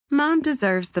Mom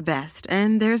deserves the best,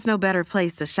 and there's no better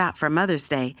place to shop for Mother's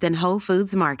Day than Whole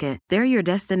Foods Market. They're your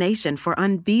destination for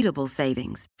unbeatable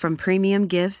savings, from premium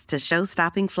gifts to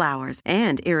show-stopping flowers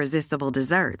and irresistible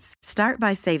desserts. Start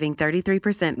by saving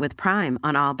 33% with Prime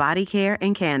on all body care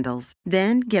and candles.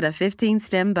 Then get a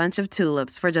 15-stem bunch of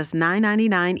tulips for just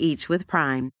 $9.99 each with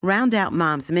Prime. Round out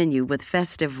Mom's menu with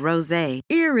festive rosé,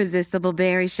 irresistible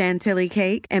berry chantilly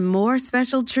cake, and more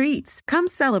special treats. Come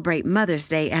celebrate Mother's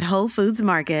Day at Whole Foods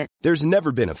Market. There's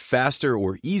never been a faster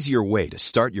or easier way to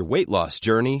start your weight loss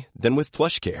journey than with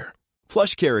PlushCare.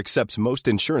 PlushCare accepts most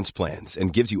insurance plans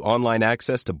and gives you online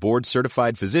access to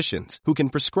board-certified physicians who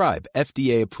can prescribe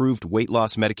FDA-approved weight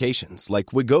loss medications like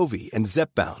Wegovy and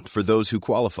Zepbound for those who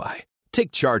qualify.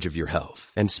 Take charge of your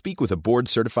health and speak with a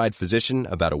board-certified physician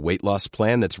about a weight loss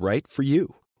plan that's right for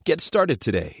you. Get started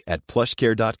today at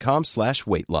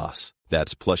plushcare.com/weight loss.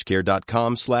 That's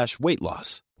plushcare.com/weight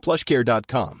loss.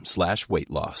 plushcare.com/weight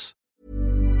loss.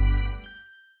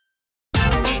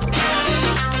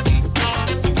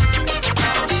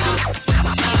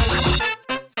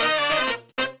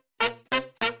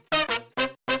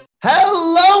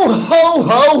 Hello, ho,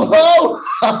 ho, ho,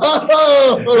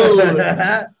 ho.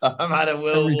 I'm Adam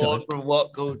Will Ward from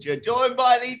What Culture, joined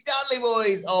by the Dudley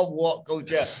Boys of What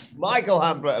Culture, Michael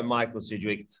Hamblet and Michael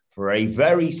Sidgwick, for a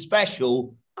very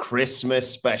special Christmas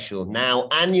special, now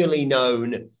annually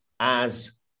known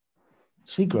as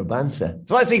Secret Banter.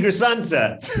 It's like Secret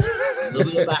Santa. A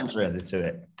little bit of banter added to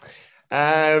it.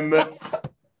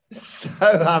 So,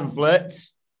 Hamblet,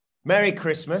 Merry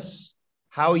Christmas.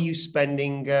 How are you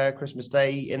spending Christmas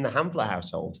Day in the Hamblet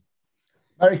household?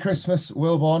 Merry Christmas,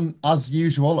 Wilborn, as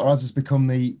usual, or as has become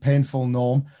the painful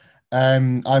norm.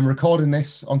 I'm recording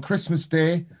this on Christmas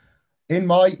Day in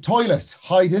my toilet,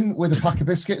 hiding with a pack of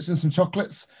biscuits and some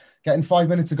chocolates, getting 5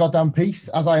 minutes of goddamn peace,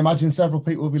 as I imagine several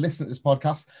people will be listening to this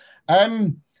podcast.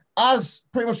 As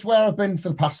pretty much where I've been for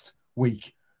the past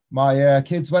week. My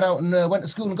kids went out and went to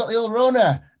school and got the old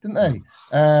Rona, didn't they?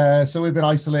 So we've been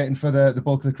isolating for the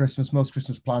bulk of the Christmas. Most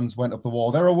Christmas plans went up the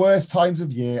wall. There are worse times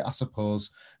of year, I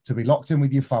suppose, to be locked in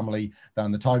with your family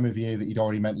than the time of year that you'd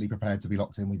already mentally prepared to be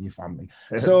locked in with your family.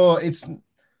 So it's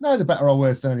neither better or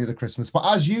worse than any other Christmas. But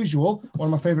as usual, one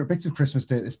of my favourite bits of Christmas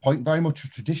Day at this point, very much a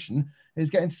tradition, is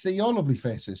getting to see your lovely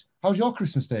faces. How's your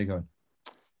Christmas Day going?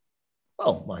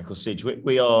 Well, Michael Sidgwick,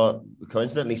 we are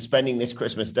coincidentally spending this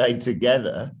Christmas Day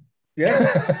together.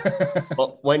 Yeah.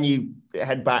 But when you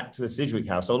head back to the Sidgwick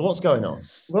household, what's going on?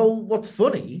 Well, what's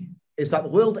funny is that the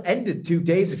world ended 2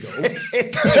 days ago.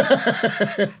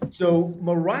 So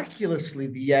miraculously,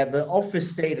 the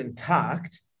office stayed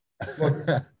intact.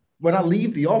 But when I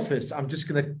leave the office, I'm just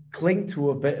going to cling to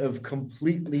a bit of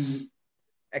completely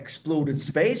exploded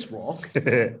space rock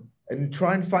and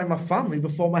try and find my family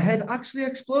before my head actually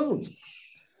explodes.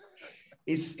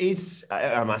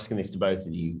 I'm asking this to both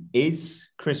of you. Is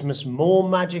Christmas more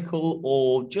magical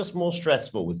or just more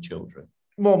stressful with children?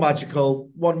 More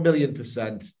magical,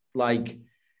 1,000,000%. Like,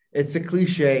 it's a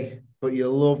cliche, but you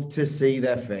love to see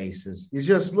their faces. You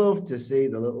just love to see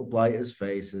the little blighters'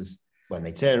 faces. When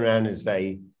they turn around and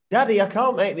say, Daddy, I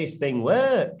can't make this thing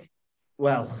work.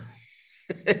 Well,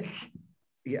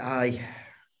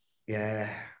 yeah.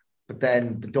 But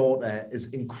then the daughter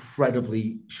is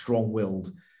incredibly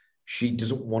strong-willed. She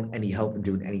doesn't want any help in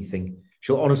doing anything.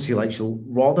 She'll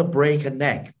rather break her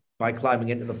neck by climbing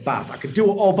into the bath. I could do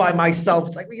it all by myself.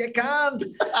 It's like, well, you can't.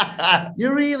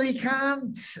 You really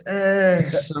can't.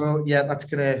 So yeah,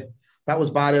 that was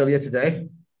bad earlier today.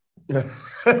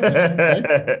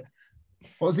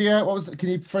 What was can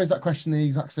you phrase that question the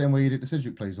exact same way you did to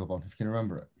Sidgwick, please, Wilborn, if you can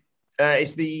remember it?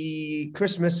 Is the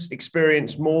Christmas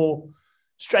experience more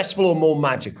stressful or more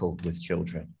magical with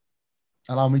children?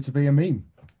 Allow me to be a meme.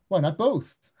 Why not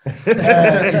both?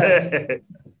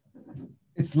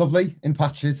 It's lovely in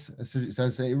patches, as it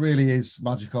says. It really is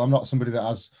magical. I'm not somebody that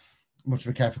has much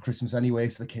of a care for Christmas anyway,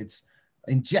 so the kids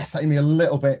ingest that in me a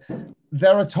little bit.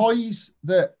 There are toys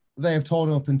that they have torn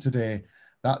open today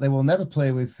that they will never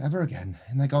play with ever again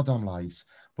in their goddamn lives.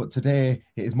 But today,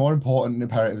 it is more important and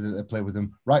imperative that they play with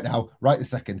them right now, right this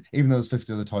second, even though there's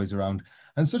 50 other toys around.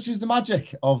 And such is the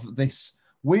magic of this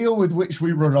wheel with which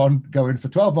we run on, going for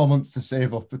 12 more months to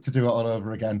save up, to do it all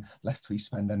over again, lest we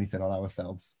spend anything on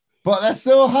ourselves. But they're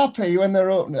so happy when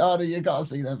they're opening. Oh, you got to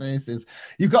see their faces.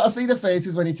 You've got to see the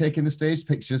faces when you're taking the staged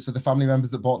pictures, so the family members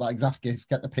that bought that exact gift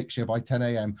get the picture by 10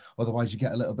 a.m. Otherwise, you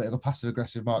get a little bit of a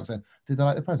passive-aggressive mark saying, did they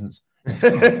like the presents?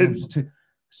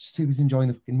 Just too busy enjoying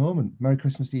the fucking moment. Merry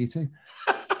Christmas to you too.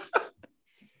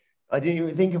 I didn't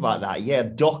even think about that. Yeah,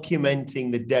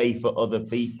 documenting the day for other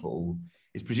people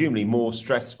is presumably more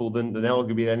stressful than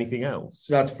arguably anything else.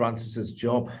 That's Francis's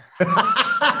job.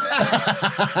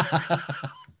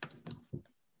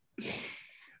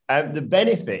 The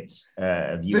benefits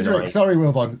of you Cedric, and I... sorry,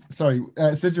 Wilbon. Sorry,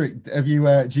 Cedric, have you?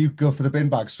 Do you go for the bin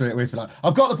bag straight away? For like,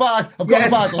 I've got the bag. I've got the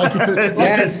bag. Like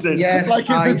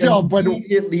it's a job. When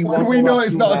we know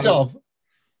it's not a job.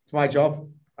 It's my job.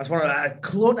 I just want to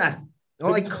clutter.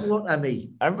 Don't like clutter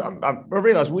me. I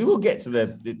realise we will get to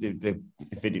the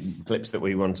video clips that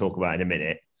we want to talk about in a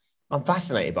minute. I'm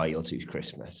fascinated by your two's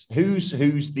Christmas. Who's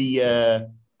the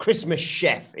Christmas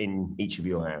chef in each of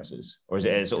your houses, or is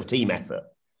it a sort of team effort?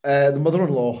 The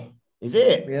mother-in-law. Is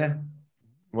it? Yeah.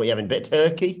 What, you having? A bit of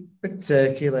turkey? Bit of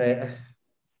turkey later.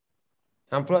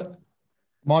 Hamlet?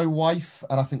 My wife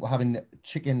and I think we're having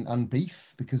chicken and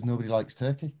beef because nobody likes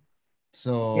turkey.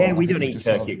 So yeah, we don't eat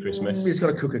turkey at Christmas. We've got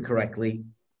to cook it correctly.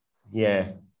 Yeah.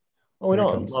 Oh, we're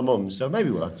not my mum, so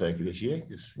maybe we'll have turkey this year.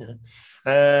 Because, you know.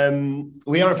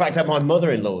 We are, in fact, at my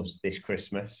mother-in-law's this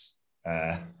Christmas,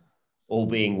 all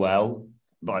being well.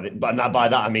 By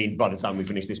that, I mean by the time we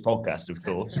finish this podcast, of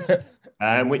course.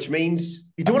 Which means...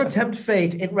 You don't want to tempt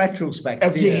fate in retrospect.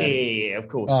 Yeah, of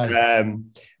course.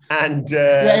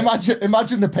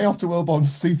 Imagine the payoff to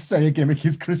Wilbon's soothsayer gimmick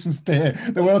is Christmas Day.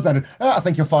 The world's ended. I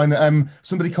think you'll find that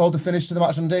somebody called to finish to the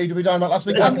match on DW Dynamite last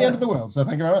week and the end of the world. So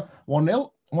thank you very much.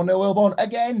 1-0 Wilbon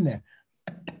again.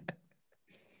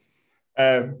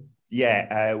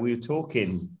 We were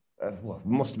talking,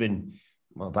 must have been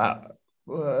about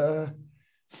a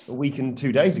week and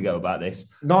 2 days ago about this.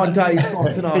 9 days from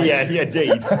tonight. Yeah,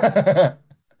 indeed.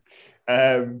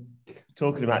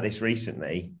 Talking about this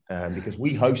recently, because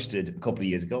we hosted a couple of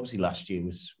years ago. Obviously, last year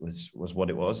was what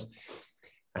it was,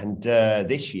 and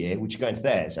this year, which going to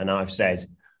theirs, and I've said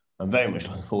I'm very much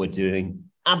looking forward to doing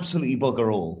absolutely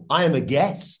bugger all. I am a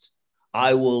guest.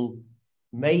 I will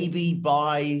maybe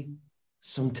buy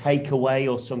some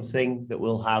takeaway or something that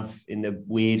we'll have in the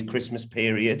weird Christmas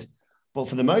period. But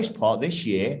for the most part this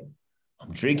year,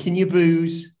 I'm drinking your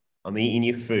booze, I'm eating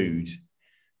your food.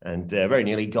 And very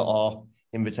nearly got our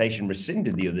invitation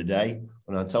rescinded the other day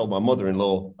when I told my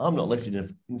mother-in-law, I'm not lifting a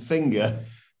finger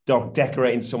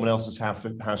decorating someone else's house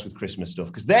with Christmas stuff,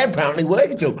 because they're apparently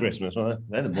working till Christmas. Well,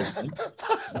 they're the Muslims.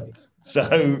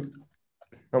 So...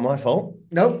 not my fault.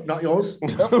 No, not yours.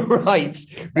 Right.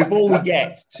 Before we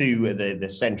get to the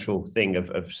central thing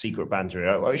of secret banter,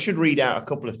 I should read out a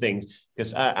couple of things,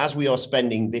 because as we are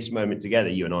spending this moment together,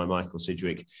 you and I, Michael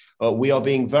Sidgwick, we are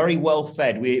being very well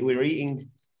fed. We're eating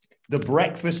the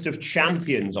breakfast of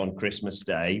champions on Christmas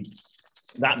Day,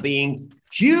 that being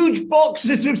huge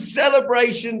boxes of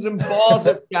celebrations and bars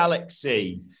of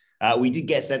Galaxy. We did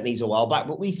get sent these a while back,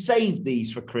 but we saved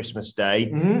these for Christmas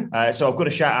Day. Mm-hmm. So I've got to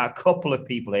shout out a couple of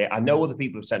people here. I know other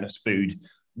people have sent us food,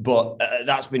 but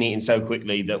that's been eaten so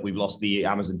quickly that we've lost the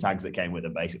Amazon tags that came with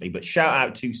them, basically. But shout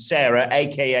out to Sarah,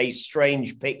 a.k.a.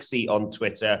 Strange Pixie on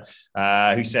Twitter,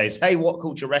 who says, hey, What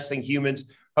Culture Wrestling humans,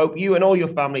 hope you and all your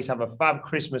families have a fab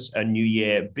Christmas and New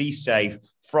Year. Be safe.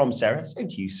 From Sarah. Same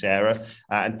to you, Sarah.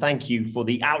 And thank you for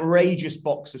the outrageous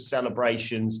box of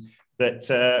celebrations that,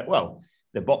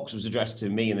 the box was addressed to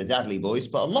me and the Dadley boys,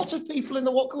 but a lot of people in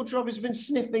the What Culture office have been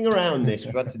sniffing around this.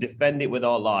 We've had to defend it with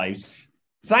our lives.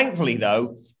 Thankfully,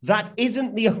 though, that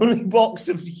isn't the only box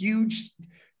of huge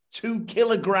 2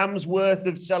 kilograms worth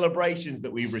of celebrations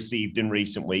that we've received in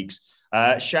recent weeks.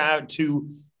 Shout out to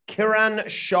Kiran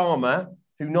Sharma,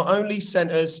 who not only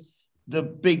sent us the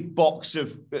big box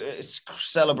of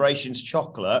celebrations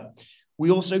chocolate, we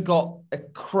also got a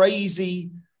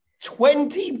crazy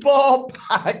 20-bar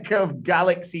pack of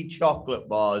Galaxy chocolate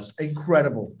bars.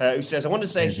 Incredible. Who says, I want to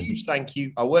say a huge thank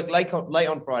you. I work late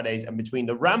on Fridays, and between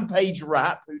the Rampage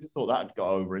rap, who'd have thought that had got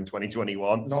over in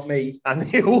 2021? Not me. And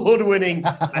the award-winning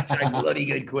bloody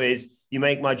good quiz, you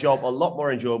make my job a lot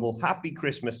more enjoyable. Happy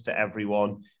Christmas to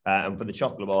everyone. And for the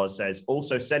chocolate bars, says,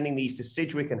 also sending these to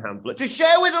Sidgwick and Hamlet to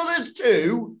share with others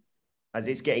too, as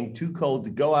it's getting too cold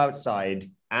to go outside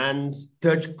and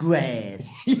touch grass.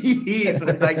 So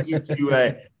thank you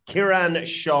to Kiran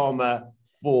Sharma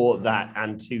for that,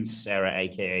 and to Sarah,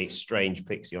 aka Strange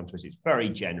Pixie on Twitter. It's very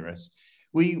generous.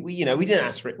 We didn't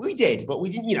ask for it. We did, but we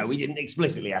didn't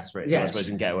explicitly ask for it. So yes. I suppose we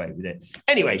can get away with it.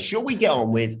 Anyway, shall we get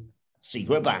on with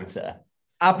Secret Banter?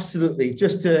 Absolutely.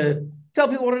 Just to tell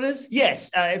people what it is. Yes.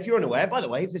 If you're unaware, by the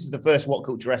way, if this is the first What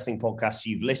Culture Wrestling podcast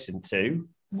you've listened to,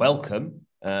 welcome.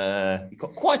 You've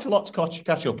got quite a lot to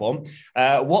catch up on.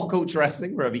 What Culture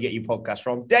Wrestling, wherever you get your podcast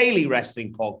from, daily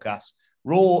wrestling podcast,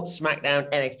 Raw, SmackDown,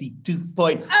 NXT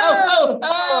 2.0,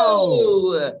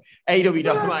 AW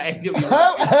Dynamite,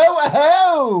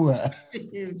 AW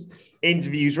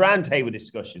interviews, roundtable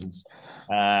discussions,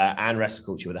 and wrestle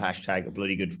culture with the hashtag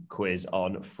Bloody Good Quiz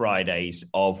on Fridays,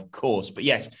 of course. But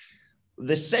yes,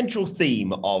 the central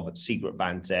theme of Secret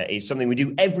Banter is something we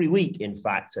do every week, in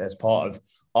fact, as part of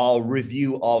our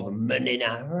review of Monday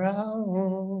Night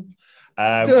Raw,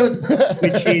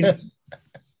 which is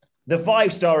the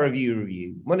 5-star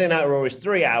review. Monday Night Raw is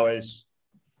 3 hours.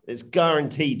 It's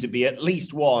guaranteed to be at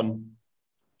least one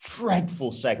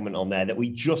dreadful segment on there that we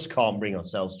just can't bring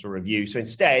ourselves to review. So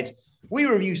instead, we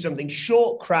review something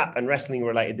short, crap, and wrestling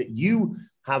related that you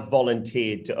have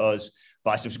volunteered to us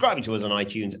by subscribing to us on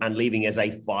iTunes and leaving us a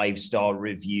 5-star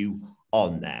review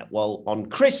on there. Well, on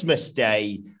Christmas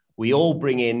Day, we all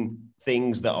bring in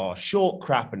things that are short,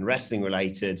 crap, and wrestling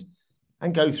related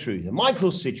and go through them.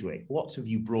 Michael Sidgwick, what have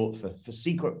you brought for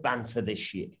Secret Banter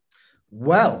this year?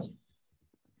 Well,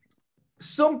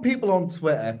 some people on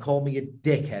Twitter call me a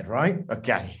dickhead, right?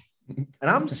 Okay. And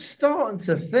I'm starting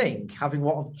to think, having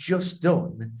what I've just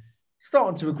done,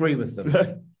 starting to agree with them.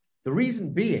 The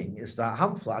reason being is that,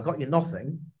 Hamflet, I got you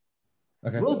nothing.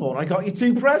 Okay. Wilborn, I got you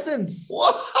 2 presents.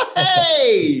 What?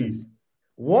 Hey!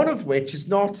 One of which is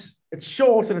not, it's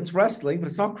short and it's wrestling, but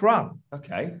it's not crap.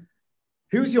 Okay.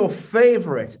 Who's your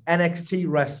favorite NXT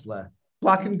wrestler?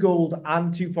 Black and gold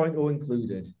and 2.0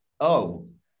 included. Oh.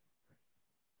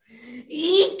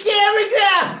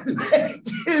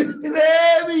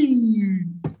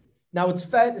 Now, it's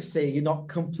fair to say you're not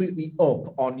completely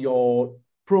up on your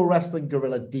Pro Wrestling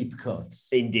Guerrilla deep cuts.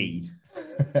 Indeed.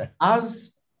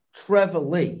 As Trevor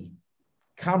Lee,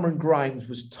 Cameron Grimes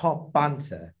was top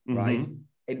banter, right,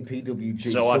 in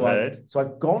PWG. So I've heard. So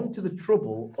I've gone to the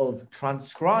trouble of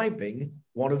transcribing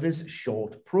one of his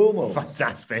short promos.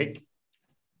 Fantastic.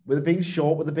 With it being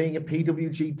short, with it being a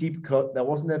PWG deep cut, there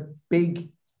wasn't a big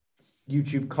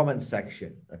YouTube comment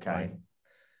section. Okay. Right?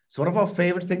 So one of our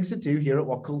favorite things to do here at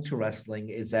What Culture Wrestling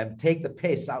is take the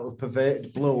piss out of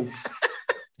perverted blokes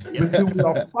with whom we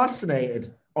are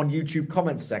fascinated on YouTube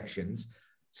comment sections.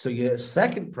 So your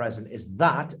second present is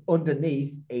that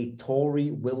underneath a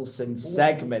Tori Wilson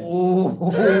segment.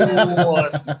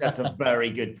 That's a very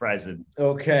good present.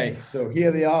 Okay, so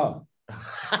here they are.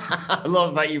 I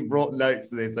love that you brought notes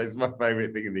to this. That's my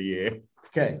favorite thing of the year.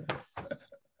 Okay.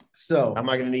 So am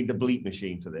I going to need the bleep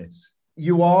machine for this?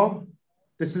 You are.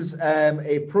 This is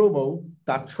a promo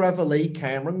that Trevor Lee,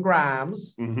 Cameron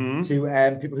Grimes,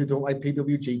 to people who don't like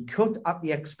PWG, cut at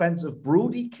the expense of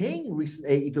Brody King, recent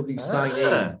AEW signing,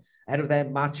 ahead of their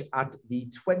match at the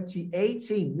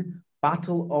 2018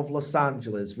 Battle of Los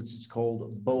Angeles, which is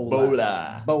called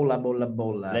Bola.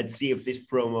 Bola. Let's see if this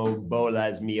promo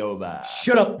bolas me over.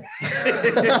 Shut up.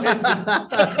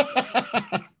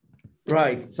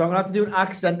 Right. So I'm going to have to do an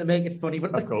accent to make it funny,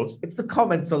 but of course, it's the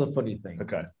comments are the funny thing.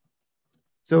 Okay.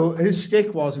 So his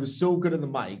shtick was he was so good on the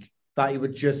mic that he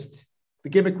would just, the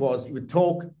gimmick was he would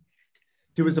talk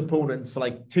to his opponents for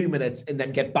like 2 minutes and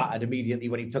then get battered immediately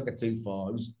when he took it too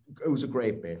far. It was a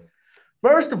great bit.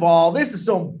 First of all, this is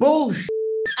some bullshit.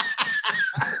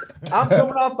 I'm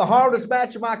coming off the hardest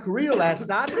match of my career last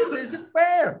night. This isn't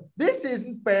fair. This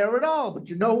isn't fair at all. But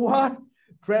you know what?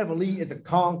 Trevor Lee is a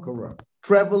conqueror.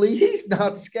 Trevor Lee, he's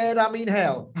not scared. I mean,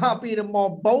 hell, I've beat him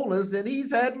more bowlers than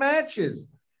he's had matches.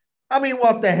 I mean,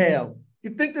 what the hell?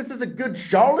 You think this is a good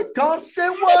Charlotte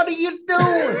concert? What are you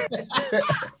doing?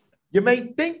 You may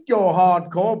think you're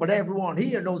hardcore, but everyone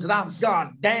here knows that I'm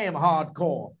goddamn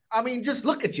hardcore. I mean, just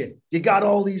look at you. You got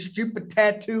all these stupid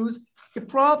tattoos. You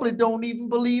probably don't even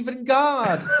believe in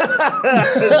God.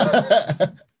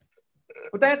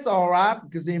 But that's all right,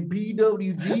 because in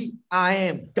PWG, I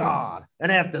am God. And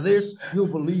after this, you'll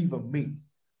believe in me.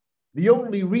 The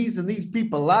only reason these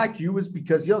people like you is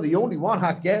because you're the only one,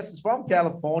 I guess, is from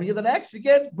California that actually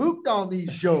gets booked on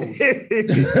these shows. Where you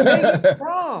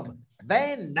from?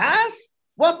 Van Nuys?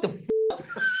 What the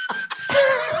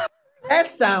f***?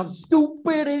 That sounds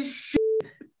stupid as shit.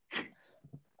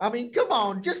 I mean, come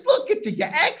on, just look at you. You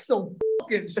act so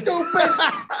fucking stupid.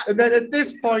 And then at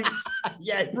this point,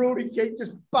 Brody King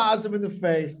just bars him in the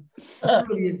face.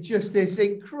 Brilliant. Just this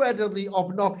incredibly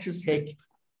obnoxious hick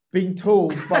being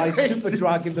told by Super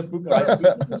Dragon, the book,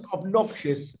 this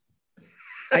obnoxious,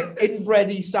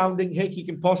 inbreedy sounding hick he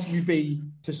can possibly be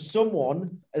to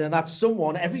someone, and then that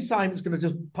someone, every time is going to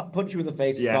just punch you in the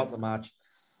face to start the match.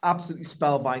 Absolutely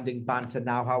spellbinding banter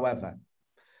now, however.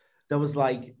 There was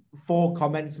like 4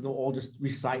 comments and they're all just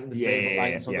reciting the favorite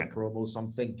lines on the promo. So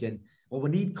I'm thinking, well, we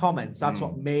need comments. That's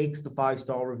what makes the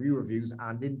 5-star reviews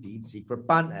and indeed Secret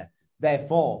Banter.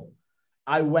 Therefore,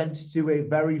 I went to a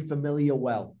very familiar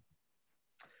well.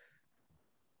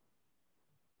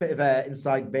 Bit of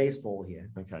inside baseball here.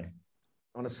 Okay.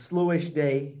 On a slowish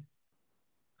day,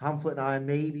 Hamflet and I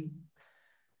maybe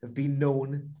have been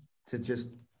known to just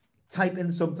type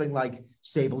in something like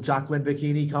Sable Jacqueline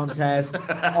bikini contest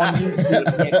on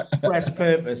YouTube for the express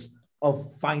purpose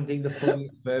of finding the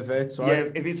funniest perverts. Right? Yeah,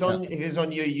 if it's on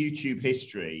your YouTube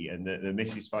history and the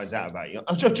missus finds out about you,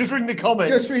 I'll just read the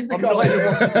comments. Just read the comments.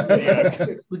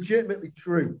 It's legitimately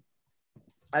true.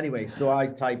 Anyway, so I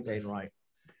typed in, right,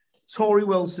 Tori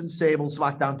Wilson, Sable,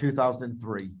 SmackDown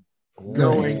 2003.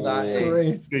 Knowing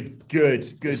that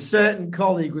Good. a certain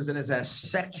colleague was in his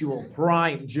sexual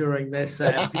prime during this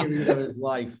period of his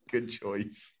life. Good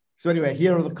choice. So anyway,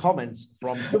 here are the comments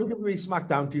from WWE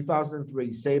SmackDown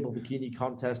 2003 Sable Bikini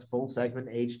Contest full segment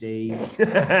HD.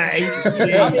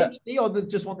 HD or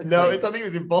just want the No, I think it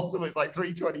was impossible. It's like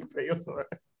 320p or something.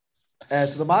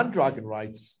 So the Man Dragon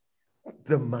writes,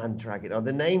 The Man Dragon. Oh,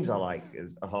 the names I like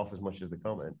is half as much as the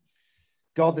comments.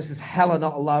 God, this is hella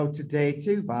not allowed today.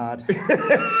 Too bad.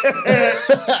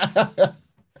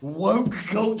 Woke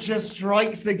culture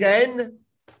strikes again.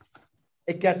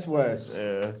 It gets worse.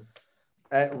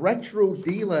 Retro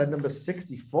Dealer number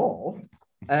 64.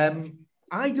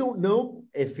 I don't know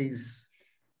if he's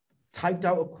typed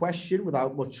out a question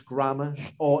without much grammar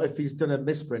or if he's done a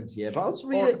misprint here, but I'll just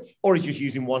read it. Or he's just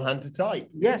using one hand to type.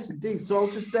 Yes, indeed. So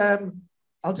I'll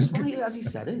just read it as he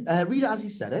said it. Read it as he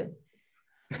said it.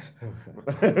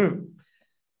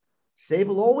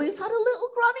 Sable always had a little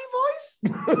granny voice.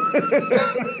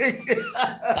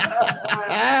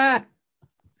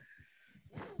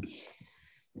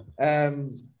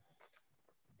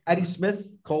 Eddie Smith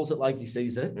calls it like he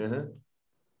sees it.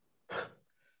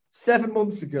 7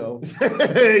 months ago.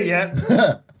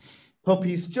 Yeah.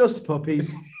 Puppies, just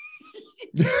puppies.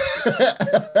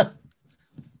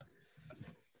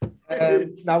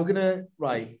 Now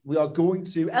we are going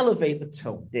to elevate the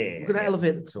tone. Yeah. We're going to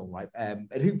elevate the tone, right? And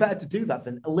who better to do that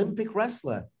than Olympic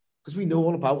wrestler? Because we know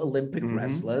all about Olympic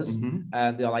wrestlers,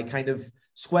 and they're like kind of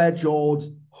square-jawed,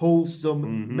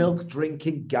 wholesome,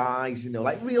 milk-drinking guys,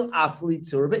 like real athletes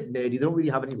who are a bit nerdy. They don't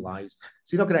really have any lives.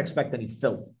 So you're not going to expect any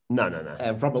filth. No.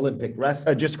 From Olympic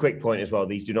wrestling. Just a quick point as well.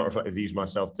 These do not reflect the views of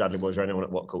myself, Dudley Boys, or anyone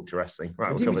at What Culture Wrestling.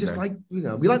 Right, we just like, we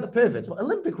like the perverts. But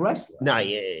Olympic wrestler. No,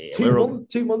 yeah. 2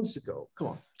 months ago. Come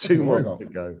on. 2 months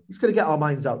ago. He's going to get our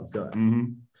minds out the gutter.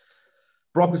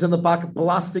 Brock was in the back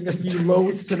blasting a few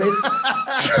loads to this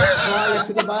prior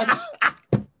to the match.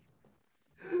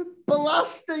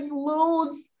 Blasting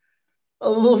loads. I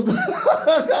love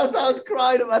that. I was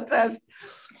crying at my desk.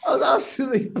 I was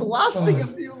absolutely blasting a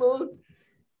few loads.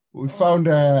 We found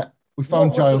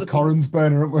Giles Corrins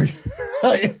burner, haven't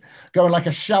we? Going like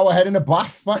a shower head in a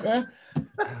bath back there.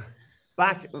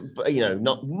 Back,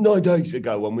 not 9 days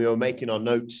ago when we were making our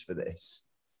notes for this,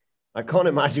 I can't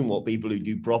imagine what people who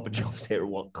do proper jobs here at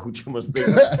What Culture must think.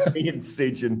 Me and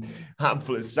Sidge and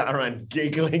Hamflet sat around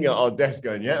giggling at our desk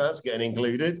going, yeah, that's getting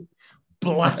included.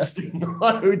 Blasting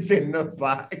loads in the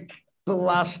back.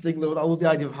 Blasting load. I love the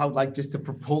idea of how, just the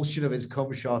propulsion of his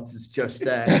cum shots is just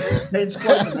paints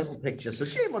quite a little picture. So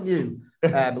shame on you,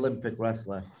 Olympic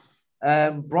wrestler.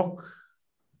 Brock,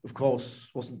 of course,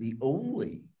 wasn't the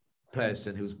only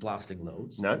person who was blasting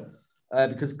loads. No.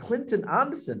 Because Clinton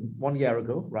Anderson 1 year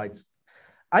ago writes,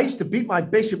 I used to beat my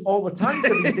bishop all the time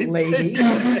to these ladies.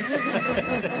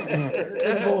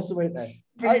 There's more to it there.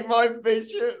 Beat my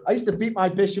bishop. I used to beat my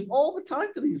bishop all the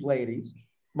time to these ladies.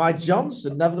 My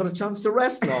Johnson never got a chance to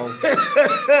wrestle.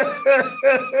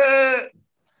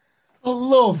 I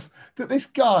love that this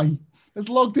guy has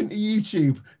logged into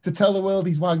YouTube to tell the world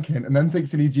he's wanking and then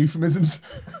thinks he needs euphemisms.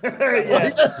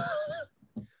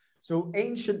 So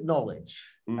Ancient Knowledge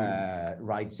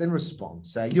writes in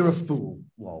response, you're a fool,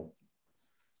 lol.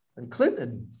 And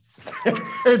Clinton.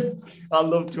 I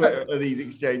love Twitter, these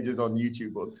exchanges on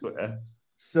YouTube or Twitter.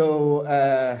 So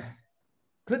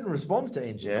Clinton responds to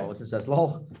Ancient Knowledge and says,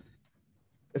 lol,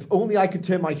 if only I could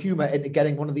turn my humor into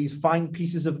getting one of these fine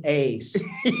pieces of ace.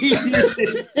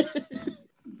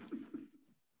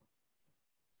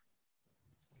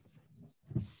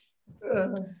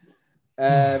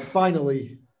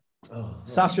 Finally,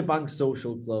 Sasha Banks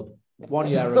Social Club 1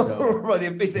 year ago. Right,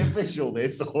 is it official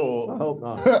this or? I hope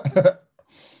not.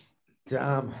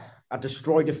 Damn, I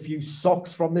destroyed a few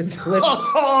socks from this clip.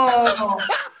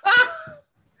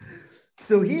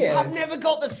 So here, I've never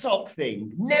got the sock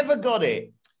thing. Never got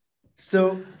it.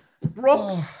 So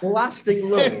Brock's blasting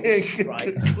loads,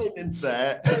 right? Clinton's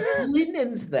there.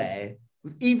 Clinton's there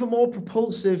with even more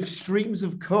propulsive streams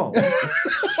of cum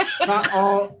that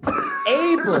are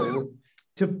able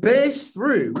to burst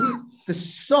through the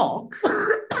sock,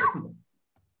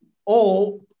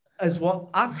 or as what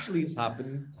actually has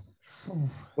happened,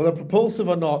 whether propulsive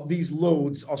or not, these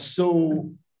loads are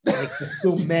so Like, there's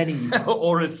so many.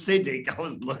 Or acidic, I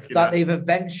was looking that at. they've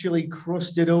eventually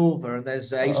crusted over, and there's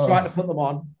he's trying to put them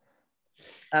on,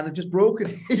 and they've just broken.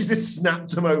 He's just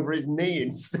snapped him over his knee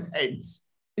instead.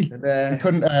 He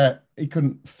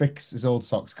couldn't fix his old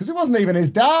socks because it wasn't even his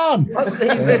darn.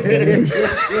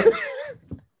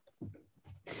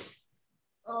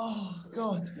 Oh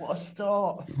God, what a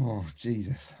start. Oh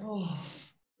Jesus. Oh.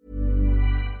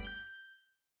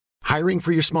 Hiring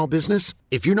for your small business?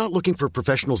 If you're not looking for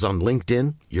professionals on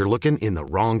LinkedIn, you're looking in the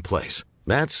wrong place.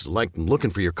 That's like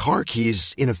looking for your car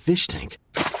keys in a fish tank.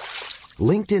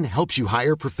 LinkedIn helps you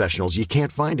hire professionals you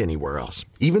can't find anywhere else,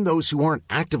 even those who aren't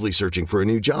actively searching for a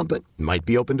new job but might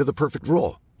be open to the perfect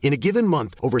role. In a given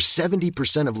month, over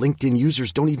 70% of LinkedIn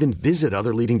users don't even visit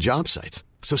other leading job sites.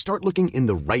 So start looking in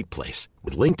the right place.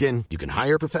 With LinkedIn, you can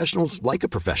hire professionals like a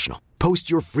professional. Post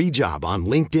your free job on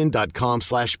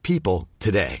linkedin.com/people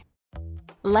today.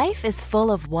 Life is full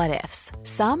of what-ifs.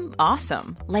 Some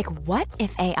awesome, like what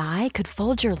if AI could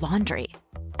fold your laundry?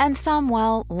 And some,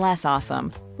 well, less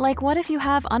awesome, like what if you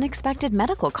have unexpected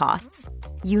medical costs?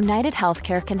 United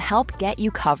Healthcare can help get you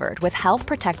covered with Health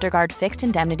Protector Guard fixed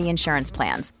indemnity insurance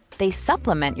plans. They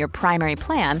supplement your primary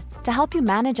plan to help you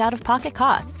manage out-of-pocket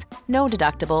costs. No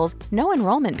deductibles, no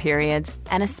enrollment periods,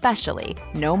 and especially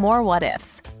no more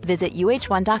what-ifs. Visit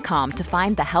uh1.com to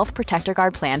find the Health Protector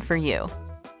Guard plan for you.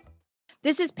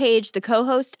 This is Paige, the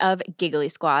co-host of Giggly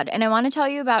Squad, and I want to tell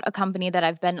you about a company that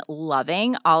I've been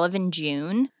loving, Olive &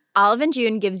 June. Olive &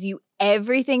 June gives you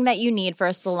everything that you need for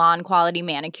a salon-quality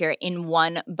manicure in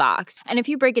one box. And if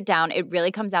you break it down, it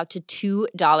really comes out to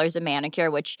 $2 a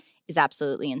manicure, which is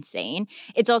absolutely insane.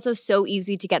 It's also so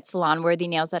easy to get salon-worthy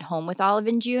nails at home with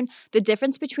Olive & June. The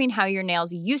difference between how your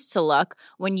nails used to look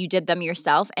when you did them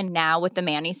yourself and now with the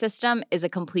Mani system is a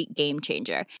complete game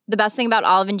changer. The best thing about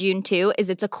Olive & June, too, is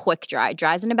it's a quick dry.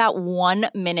 Dries in about 1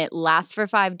 minute, lasts for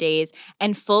 5 days,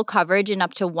 and full coverage in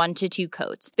up to 1 to 2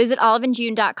 coats. Visit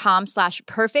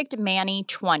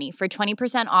oliveandjune.com/perfectmani20 for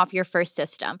 20% off your first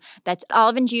system. That's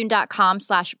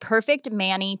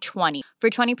oliveandjune.com/perfectmani20 for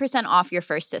 20% off your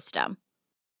first system.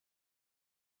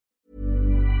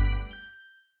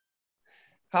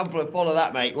 Pamphlet, follow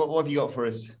that, mate. What have you got for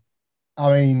us?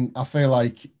 I mean, I feel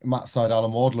like Matt signed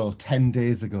Alan Wardlow 10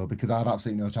 days ago because I have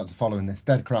absolutely no chance of following this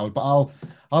dead crowd. But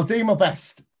I'll do my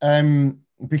best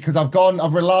because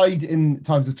I've relied in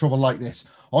times of trouble like this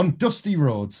on Dusty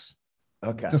Rhodes.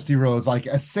 Okay. Dusty Rhodes, like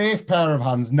a safe pair of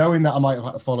hands, knowing that I might have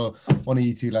had to follow one of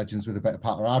you two legends with a better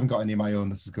partner. I haven't got any of my own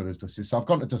that's as good as Dusty. So I've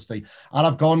gone to Dusty and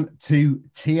I've gone to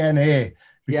TNA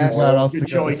because where else to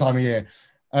go this time of year?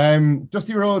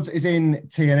 Dusty Rhodes is in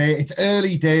TNA. It's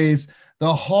early days.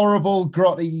 The horrible,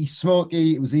 grotty,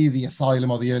 smoky, it was either the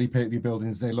Asylum or the early pay-per-view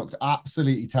buildings. They looked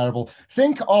absolutely terrible.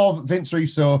 Think of Vince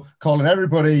Russo calling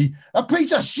everybody a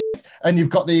piece of shit. And you've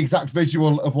got the exact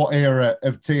visual of what era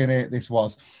of TNA this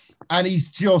was. And he's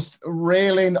just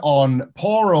railing on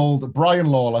poor old Brian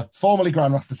Lawler, formerly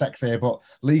Grandmaster Sexay, but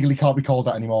legally can't be called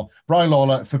that anymore. Brian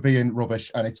Lawler for being rubbish,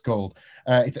 and it's gold.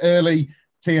 It's early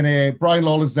TNA. Brian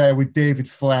Lawler's there with David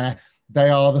Flair.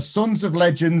 They are the sons of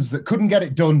legends that couldn't get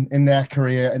it done in their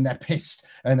career, and they're pissed,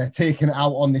 and they're taking it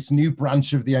out on this new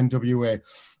branch of the NWA.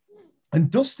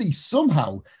 And Dusty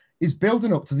somehow is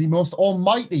building up to the most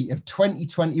almighty of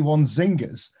 2021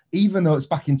 zingers, even though it's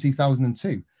back in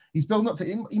 2002. He's building up to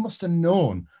him. He must have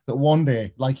known that one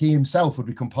day, like he himself would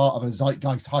become part of a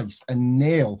zeitgeist heist and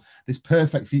nail this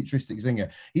perfect futuristic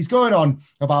zinger. He's going on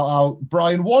about how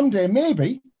Brian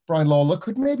Lawler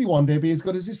could maybe one day be as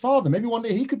good as his father. Maybe one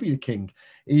day he could be the king.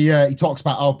 He talks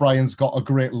about how Brian's got a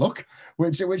great look,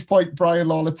 at which point Brian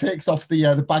Lawler takes off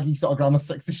the baggy sort of grandma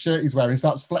sexy shirt he's wearing and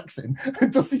starts flexing.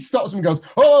 And Dusty stops him and goes,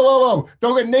 whoa,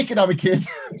 don't get naked on me, kid.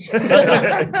 Don't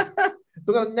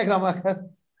get naked on my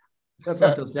That's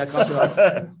not Dusty. I can't do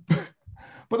that.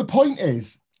 But the point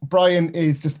is, Brian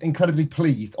is just incredibly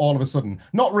pleased all of a sudden,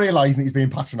 not realizing that he's being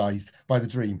patronized by the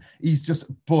Dream. He's just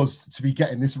buzzed to be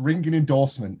getting this ringing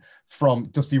endorsement from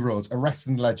Dusty Rhodes, a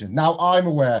wrestling legend. Now, I'm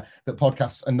aware that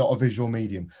podcasts are not a visual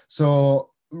medium. So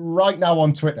right now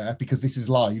on Twitter, because this is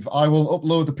live, I will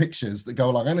upload the pictures that go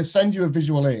along. I'm going to send you a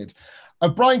visual aid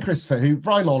of Brian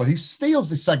Lawler, who steals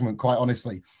this segment, quite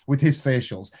honestly, with his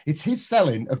facials. It's his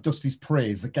selling of Dusty's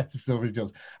praise that gets us over the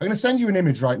does. I'm going to send you an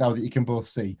image right now that you can both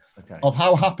see of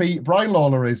how happy Brian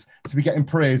Lawler is to be getting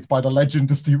praised by the legend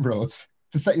Dusty Rhodes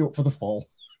to set you up for the fall.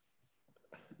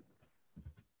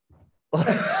 Oh,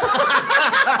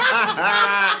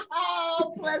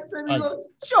 bless him. He looks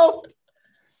chuffed.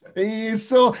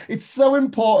 It's so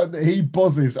important that he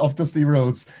buzzes off Dusty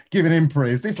Rhodes, giving him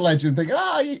praise. This legend thinking,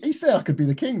 he said I could be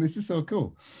the king. This is so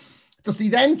cool. Dusty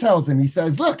then tells him, he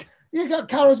says, look, You got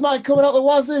charismatic coming out the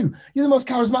wazoo. You're the most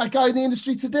charismatic guy in the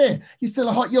industry today. You're still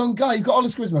a hot young guy. You've got all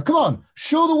this charisma. Come on,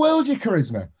 show the world your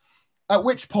charisma. At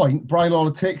which point, Brian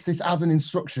Lawler takes this as an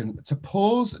instruction to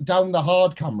pose down the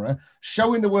hard camera,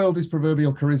 showing the world his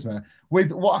proverbial charisma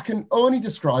with what I can only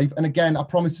describe, and again, I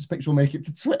promise this picture will make it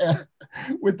to Twitter,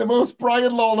 with the most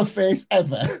Brian Lawler face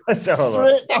ever.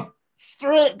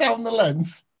 Straight down the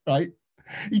lens, right?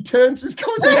 He turns to his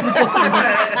conversation with Justin.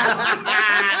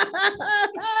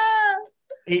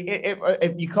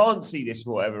 If you can't see this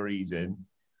for whatever reason,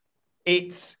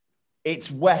 it's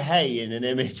Wehe in an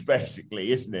image,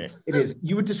 basically, isn't it? It is.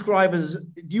 You would describe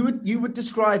him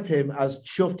as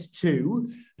chuffed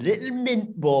too. Little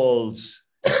mint balls.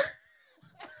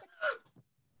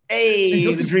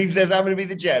 Hey, the dream says I'm going to be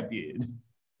the champion.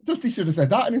 Dusty should have said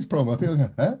that in his promo. People go,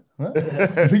 huh?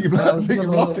 I think you've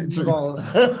lost it, Drew.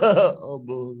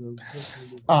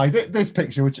 This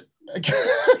picture, which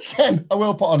again I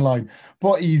will put online,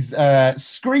 but he's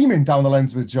screaming down the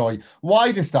lens with joy,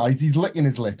 widest eyes, he's licking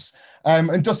his lips,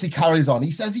 and Dusty carries on.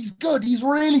 He says he's good, he's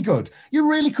really good,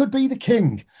 you really could be the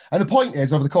king. And the point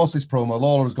is, over the course of this promo,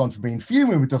 Lawler has gone from being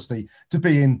fuming with Dusty to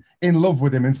being in love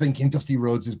with him and thinking Dusty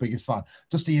Rhodes is his biggest fan.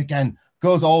 Dusty again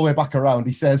goes all the way back around.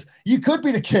 He says, you could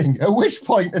be the king, at which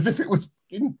point, as if it was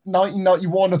in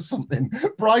 1991 or something,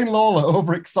 Brian Lawler,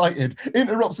 overexcited,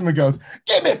 interrupts him and goes,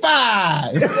 give me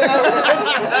 5!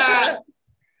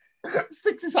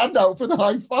 Sticks his hand out for the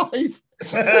high five.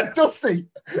 Dusty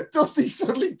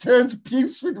suddenly turns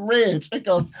puce with rage and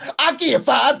goes, I'll give you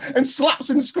 5, and slaps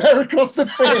him square across the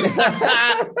face.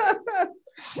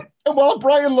 And while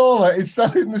Brian Lawler is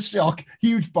selling the shock,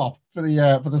 huge bop for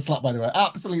the slap, by the way,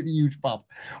 absolutely huge bop.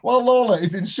 While Lawler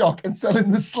is in shock and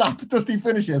selling the slap, Dusty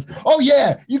finishes, oh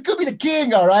yeah, you could be the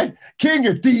king, all right? King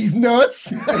of these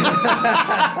nuts.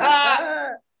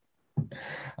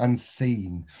 And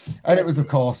scene. And it was, of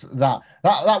course, that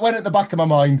went at the back of my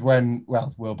mind when,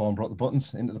 well, Wilborn brought the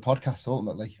buttons into the podcast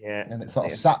ultimately. Yeah. And it sort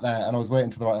of sat there and I was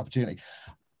waiting for the right opportunity.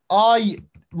 I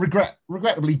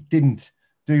regrettably didn't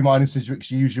do my Sidgwick's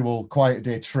usual quiet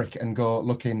day trick and go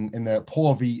looking in the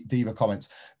Poor V Diva comments.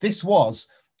 This was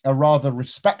a rather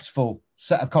respectful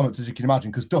set of comments, as you can imagine,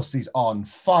 because Dusty's on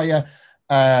fire.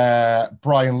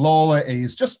 Brian Lawler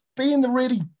is just being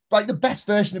the best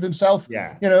version of himself.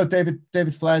 Yeah. You know,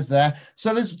 David Flair's there.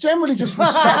 So there's generally just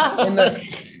respect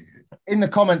in the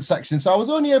comment section. So I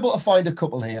was only able to find a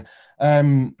couple here.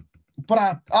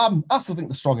 But I still think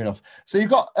they're strong enough. So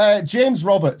you've got James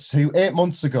Roberts, who 8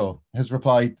 months ago has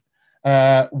replied,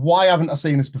 why haven't I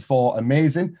seen this before?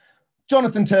 Amazing.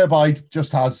 Jonathan Turbide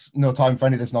just has no time for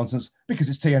any of this nonsense because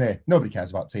it's TNA. Nobody cares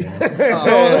about TNA.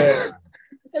 So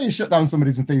that's how you shut down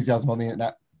somebody's enthusiasm on the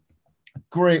internet.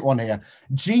 Great one here.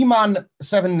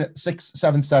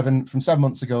 G-Man7677 from 7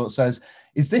 months ago says,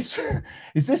 is this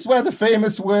where the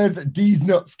famous words D's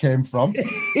nuts came from?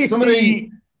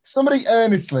 Somebody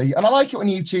earnestly, and I like it when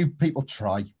YouTube people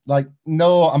try, like,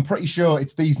 no, I'm pretty sure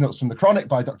it's These Nuts from The Chronic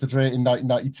by Dr. Dre in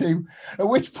 1992, at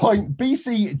which point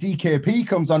BC DKP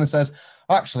comes on and says,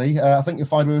 actually, I think you'll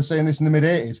find we were saying this in the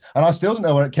mid-80s, and I still don't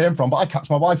know where it came from, but I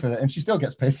catch my wife with it, and she still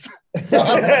gets pissed. So,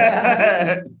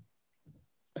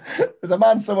 there's a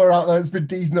man somewhere out there that's been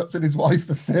D's Nuts in his wife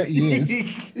for 30 years.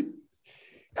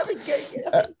 I think give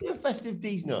a festive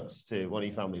D's Nuts to one of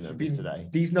your family members today.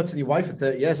 D's Nuts and your wife for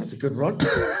 30 years. That's a good run.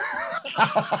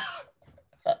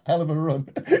 Hell of a run.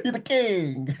 You're the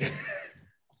king.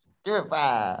 Give it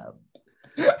 5.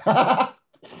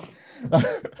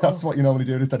 That's what you normally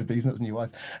do instead of D's Nuts and your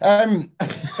wife.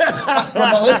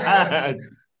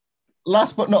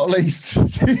 Last but not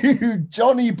least, to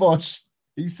Johnny Bush,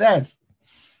 he says,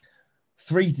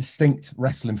 3 distinct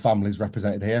wrestling families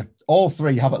represented here. All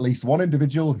 3 have at least one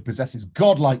individual who possesses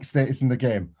godlike status in the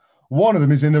game. One of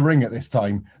them is in the ring at this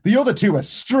time. The other 2 are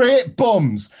straight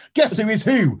bums. Guess who is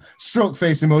who? Stroke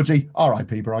face emoji.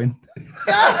 R.I.P. Brian.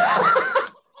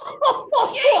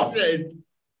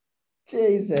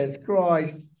 Jesus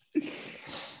Christ.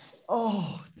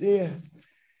 Oh, dear.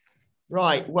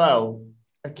 Right, well,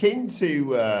 akin to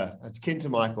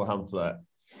Michael Hamflett,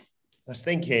 I was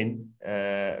thinking,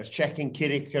 I was checking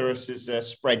Kid Icarus's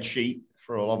spreadsheet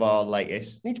for all of our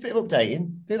latest. Needs a bit of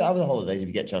updating. Do that over the holidays if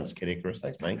you get a chance, Kid Icarus.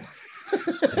 Thanks, mate.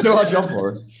 Do our job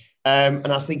for us. And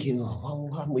I was thinking,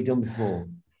 what haven't we done before?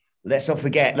 Let's not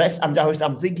forget.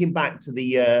 I'm thinking back to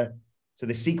the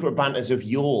secret banters of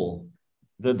yore,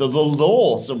 the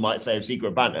lore, some might say, of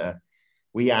secret banter.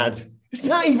 We had, it's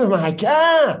not even my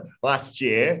car, last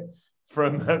year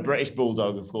from British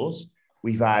Bulldog, of course.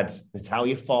 We've had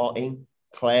Natalia farting,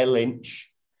 Claire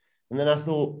Lynch. And then I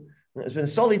thought, there's been a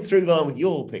solid through line with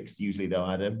your picks usually, though,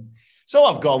 Adam. So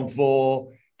I've gone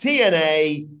for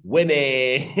TNA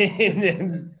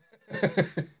women.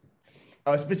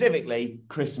 Specifically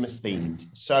Christmas themed.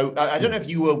 So I don't know if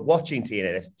you were watching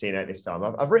TNA this time.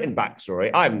 I've written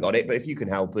backstory. I haven't got it, but if you can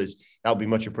help us, that would be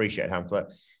much appreciated,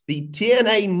 Hamlet. The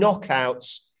TNA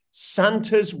Knockouts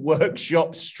Santa's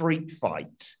Workshop Street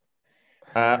Fight.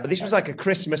 This was like a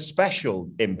Christmas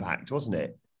special Impact, wasn't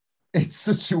it? It's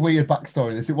such a weird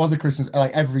backstory. It was a Christmas,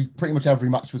 like pretty much every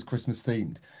match was Christmas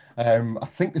themed. I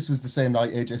think this was the same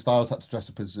night AJ Styles had to dress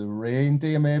up as a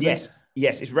reindeer, maybe.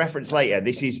 Yes, it's referenced later.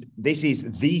 This is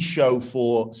the show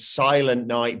for Silent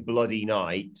Night, Bloody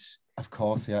Night. Of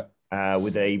course, yeah.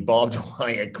 With a barbed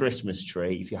wire Christmas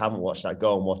tree. If you haven't watched that,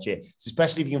 go and watch it.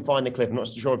 Especially if you can find the clip. I'm not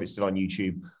so sure if it's still on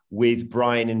YouTube, with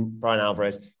Brian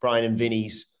and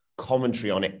Vinny's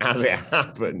commentary on it as it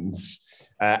happens.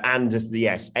 And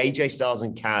AJ Styles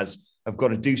and Kaz have got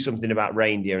to do something about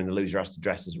reindeer, and the loser has to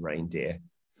dress as a reindeer.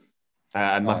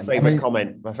 And my favorite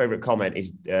comment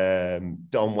is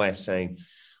Don West saying,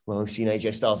 "Well, we've seen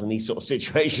AJ Styles in these sort of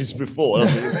situations before."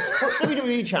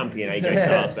 WWE champion AJ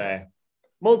Styles there,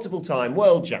 multiple time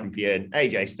world champion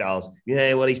AJ Styles.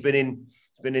 Yeah, well, he's been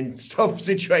in tough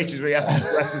situations where he has to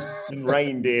dress as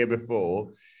reindeer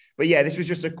before. But yeah, this was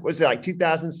just was it like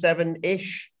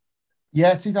 2007-ish?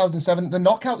 Yeah, 2007. The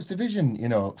Knockouts division,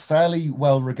 fairly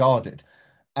well regarded.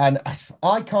 And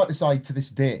I can't decide to this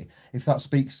day if that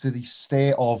speaks to the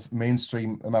state of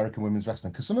mainstream American women's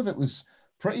wrestling, because some of it was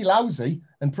pretty lousy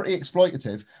and pretty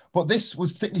exploitative. But this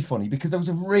was particularly funny because there was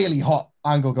a really hot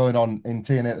angle going on in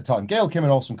TNA at the time. Gail Kim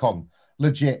and Awesome Kong,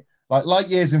 legit, like light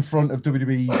years in front of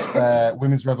WWE's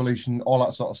Women's Revolution, all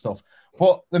that sort of stuff.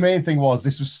 But the main thing was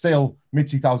this was still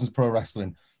mid-2000s pro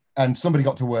wrestling. And somebody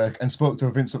got to work and spoke to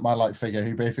a Vince McMahon-like figure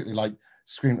who basically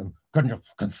screamed at him, "Good enough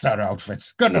fucking set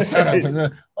outfits. Good enough set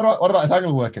outfits." What about his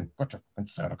angle working? Got your fucking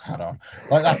set hat on.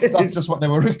 That's just what they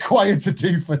were required to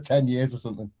do for 10 years or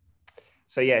something.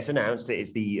 So yeah, it's announced it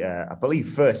is the I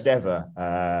believe first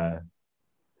ever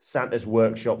Santa's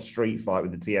Workshop Street Fight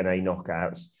with the TNA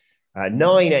Knockouts.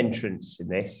 9 entrants in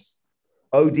this.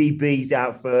 ODB's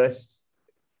out first.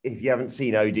 If you haven't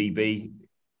seen ODB,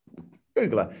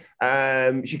 Google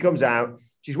her. She comes out.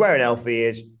 She's wearing elf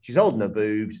ears. She's holding her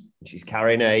boobs. And she's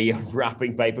carrying a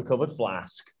wrapping paper covered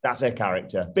flask. That's her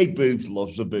character. Big boobs,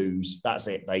 loves the booze. That's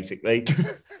it, basically.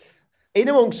 In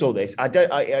amongst all this,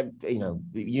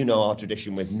 you know our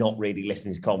tradition with not really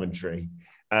listening to commentary.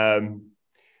 Don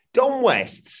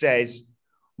West says,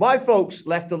 "My folks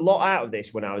left a lot out of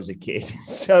this when I was a kid.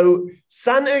 So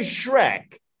Santa's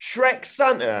Shrek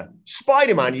Santa,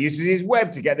 Spider-Man uses his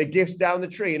web to get the gifts down the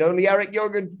tree, and only Eric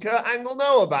Young and Kurt Angle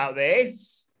know about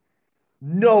this.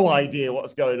 No idea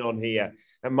what's going on here."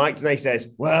 And Mike Tenay says,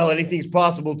 "Well, anything's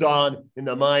possible, Don, in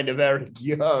the mind of Eric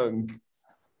Young."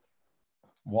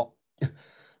 What?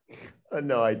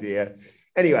 No idea.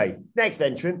 Anyway, next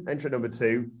entrant number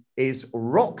 2, is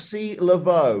Roxy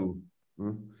Laveau.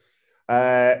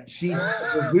 She's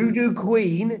the Voodoo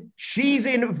Queen. She's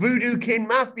in Voodoo King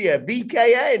Mafia,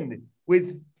 VKN,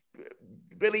 with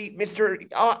Billy, Mr.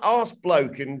 Arse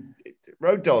Bloke and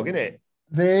Road Dogg, innit?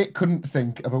 They couldn't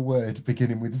think of a word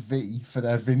beginning with V for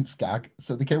their Vince gag,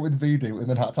 so they came with voodoo and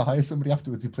then had to hire somebody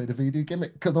afterwards who played a voodoo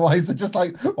gimmick. Because otherwise, they're just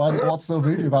like, "What's so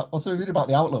voodoo about? What's so voodoo about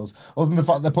the Outlaws? Other than the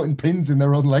fact they're putting pins in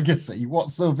their own legacy,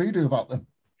 what's so voodoo about them?"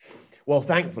 Well,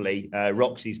 thankfully,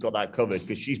 Roxy's got that covered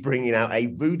because she's bringing out a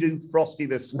voodoo Frosty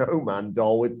the Snowman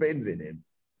doll with pins in him.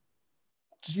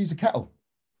 Just use a kettle.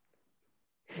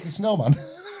 It's a snowman.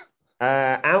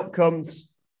 Out comes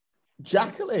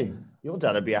Jacqueline. Your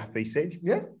dad would be happy, Sid.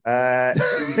 Yeah.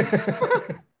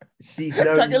 She's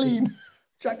known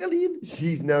Jacqueline.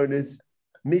 She's known as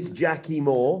Miss Jackie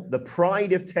Moore, the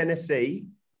Pride of Tennessee.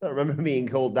 I don't remember being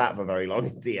called that for very long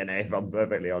in DNA, if I'm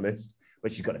perfectly honest.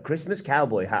 But she's got a Christmas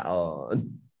cowboy hat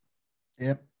on.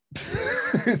 Yep.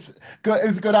 It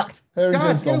was a good act.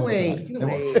 Get away.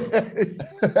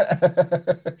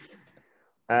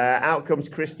 Out comes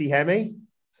Christy Hemme.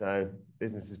 So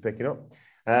business is picking up.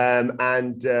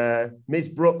 And Ms.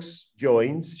 Brooks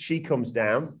joins. She comes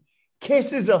down,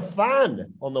 kisses a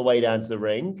fan on the way down to the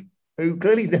ring, who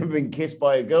clearly has never been kissed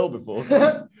by a girl before.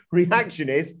 Reaction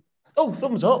is, "Oh,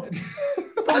 thumbs up.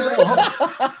 Thumbs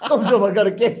up. Thumbs up. I got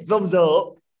a kiss. Thumbs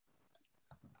up."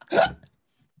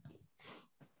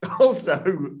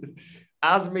 Also,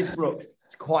 as Miss Brooks,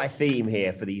 it's quite a theme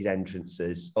here for these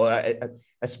entrances, or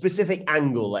a specific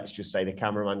angle, let's just say, the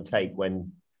cameraman take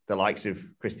when the likes of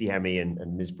Christy Hemme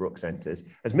and Miss Brooks enters.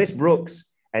 As Miss Brooks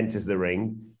enters the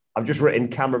ring, I've just written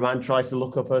cameraman tries to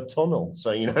look up her tunnel.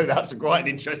 So, that's quite an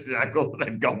interesting angle that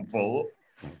they've gone for.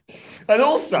 And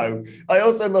also, I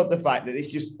also love the fact that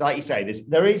it's just, like you say,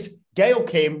 there is Gail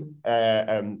Kim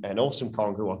and Awesome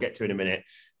Kong, who I'll get to in a minute,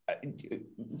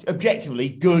 objectively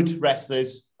good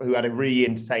wrestlers who had a really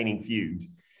entertaining feud.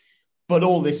 But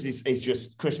all this is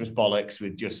just Christmas bollocks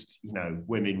with just,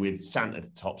 women with Santa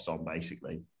tops on,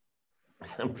 basically.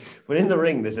 But in the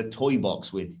ring, there's a toy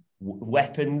box with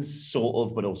weapons, sort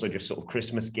of, but also just sort of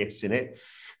Christmas gifts in it.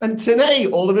 And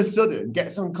Tenay all of a sudden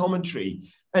gets on commentary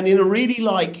and in a really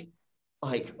like,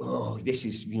 oh, this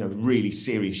is, really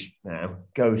serious now,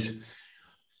 goes,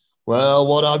 well,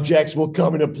 what objects will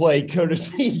come into play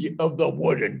courtesy of the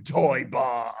wooden toy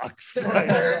box?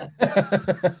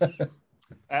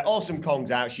 Awesome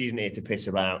Kong's out. She isn't here to piss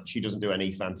about. She doesn't do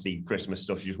any fancy Christmas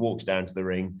stuff. She just walks down to the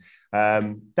ring.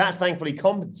 That's thankfully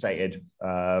compensated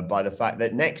by the fact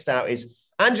that next out is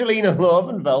Angelina Love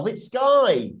and Velvet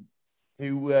Sky,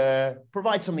 who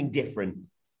provide something different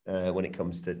when it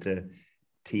comes to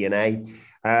TNA.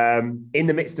 In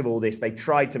the midst of all this, they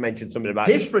tried to mention something about...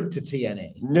 Different to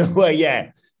TNA? No, well,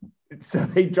 yeah. So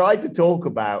they tried to talk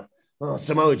about,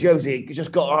 Samoa Josie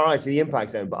just got all right to the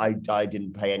Impact Zone, but I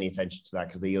didn't pay any attention to that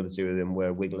because the other two of them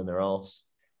were wiggling their arse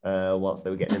whilst they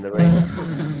were getting in the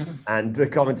ring. And the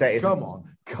commentators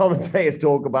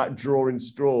talk about drawing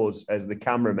straws as the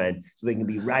cameramen so they can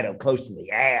be right up close to the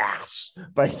ass,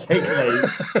 basically.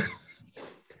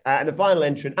 And the final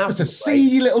entrant... Just a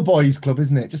seedy little boys club,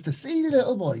 isn't it? Just a seedy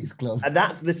little boys club. And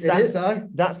that's the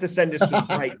that's to send us to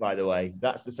break, by the way.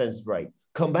 That's to send us to break.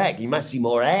 Come back, you must see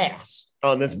more ass.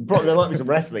 Oh, and there might be some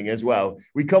wrestling as well.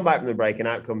 We come back from the break and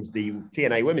out comes the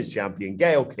TNA Women's Champion,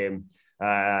 Gail Kim.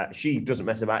 She doesn't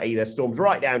mess about either. Storms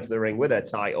right down to the ring with her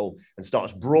title and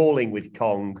starts brawling with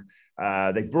Kong.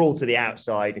 They brawl to the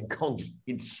outside and Kong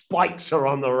spikes her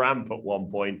on the ramp at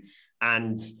one point.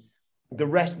 And the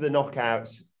rest of the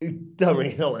knockouts, who don't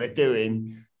really know what they're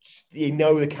doing,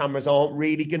 the cameras aren't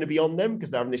really going to be on them because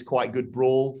they're having this quite good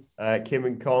brawl, Kim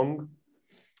and Kong.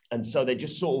 And so they're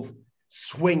just sort of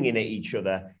swinging at each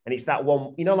other. And it's that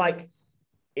one, like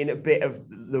in a bit of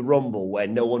the Rumble where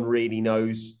no one really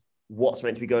knows what's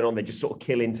meant to be going on. They just sort of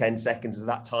kill in 10 seconds as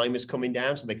that time is coming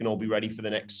down so they can all be ready for the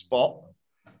next spot.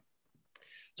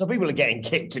 So people are getting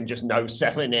kicked and just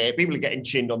no-selling it. People are getting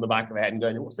chinned on the back of the head and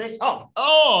going, what's this?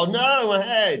 Oh no, my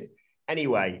head.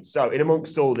 Anyway, so in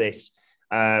amongst all this,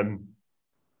 Kong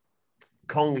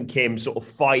and Kim sort of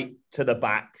fight to the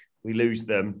back. We lose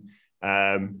them.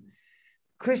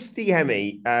 Christy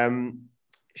Hemme,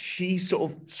 she's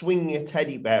sort of swinging a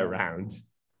teddy bear around.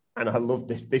 And I love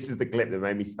this. This is the clip that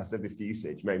made me, I said this to you,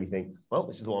 Sitch, made me think, well,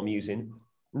 this is what I'm using.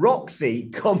 Roxy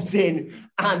comes in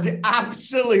and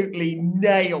absolutely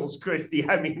nails Christy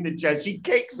Hemme in the chest. She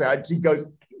kicks her and she goes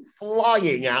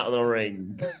flying out of the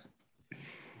ring.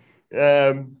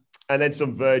 And then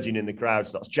some virgin in the crowd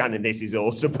starts chanting, this is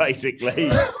awesome,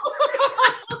 basically.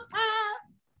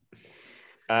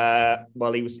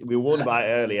 We were warned about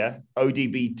it earlier.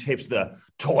 ODB tips the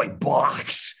toy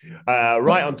box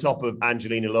right on top of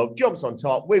Angelina Love, jumps on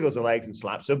top, wiggles her legs and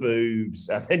slaps her boobs.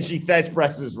 And then she Thez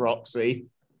presses Roxy.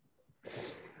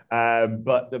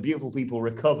 But the beautiful people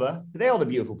recover. They are the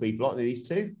beautiful people, aren't they, these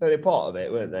two? They're part of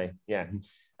it, weren't they? Yeah.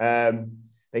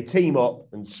 They team up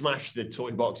and smash the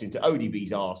toy box into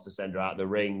ODB's arse to send her out of the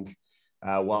ring,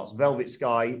 whilst Velvet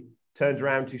Sky turns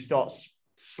around to start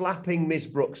slapping Miss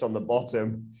Brooks on the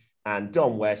bottom, and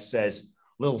Don West says,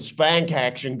 little spank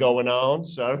action going on,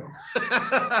 so...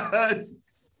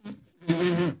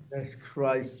 Jesus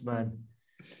Christ, man.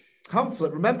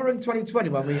 Hamflet, remember in 2020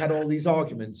 when we had all these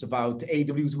arguments about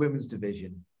AEW's women's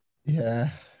division? Yeah.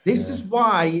 This is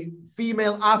why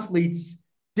female athletes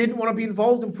didn't want to be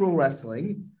involved in pro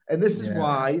wrestling, and this is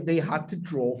why they had to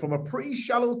draw from a pretty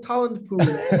shallow talent pool.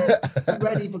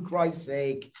 Ready, for Christ's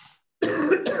sake.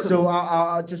 So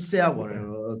I'll just say I want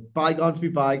to bygones be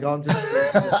bygones.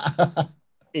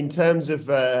 In terms of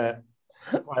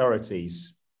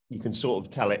priorities, you can sort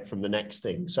of tell it from the next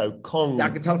thing. So Kong... Yeah, I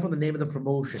can tell from the name of the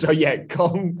promotion. So yeah,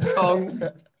 Kong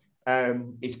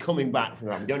is coming back from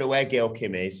that. We don't know where Gail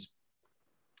Kim is,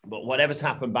 but whatever's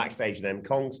happened backstage to them,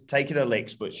 Kong's taking her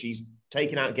licks, but she's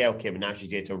taken out Gail Kim, and now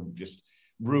she's here to just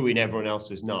ruin everyone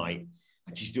else's night.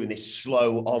 And she's doing this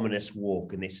slow, ominous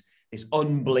walk and this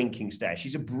unblinking stare.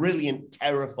 She's a brilliant,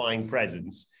 terrifying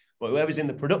presence. But whoever's in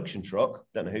the production truck,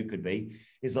 don't know who could be,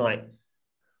 is like,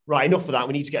 right, enough of that.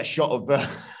 We need to get a shot of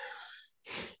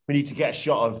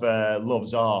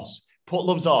Love's arse. Put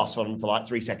Love's arse on for like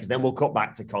 3 seconds, then we'll cut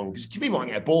back to Kong. Because people might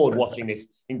get bored watching this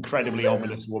incredibly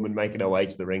ominous woman making her way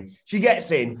to the ring. She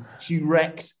gets in, she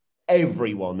wrecks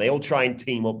everyone. They all try and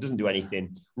team up, doesn't do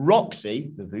anything.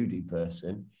 Roxy, the voodoo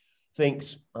person,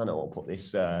 thinks, I know I'll put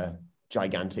this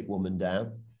gigantic woman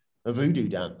down. A voodoo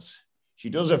dance. She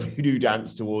does a voodoo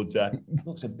dance towards her.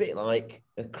 Looks a bit like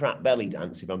a crap belly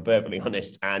dance, if I'm perfectly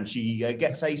honest. And she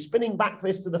gets a spinning back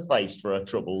fist to the face for her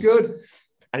troubles. Good.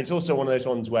 And it's also one of those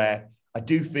ones where I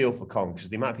do feel for Kong, because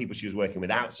the amount of people she was working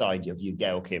with outside of you,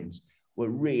 Gail Kims,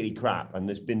 were really crap. And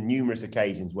there's been numerous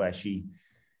occasions where she,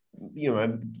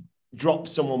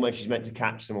 drops someone when she's meant to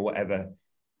catch them or whatever,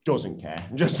 doesn't care.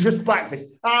 Just back fist.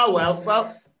 Oh,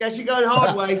 well, guess you're going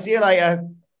hard way. See you later.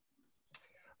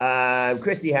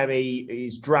 Christy Hemme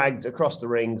is dragged across the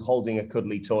ring holding a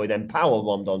cuddly toy, then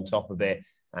powerbombed on top of it,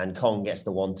 and Kong gets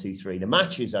the 1, 2, 3. The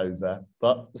match is over,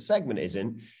 but the segment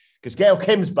isn't, because Gail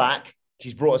Kim's back.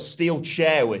 She's brought a steel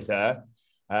chair with her.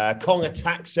 Kong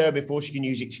attacks her before she can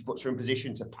use it. She puts her in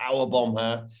position to powerbomb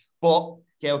her, but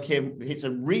Gail Kim hits a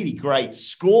really great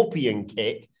scorpion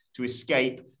kick to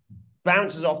escape,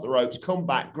 bounces off the ropes, come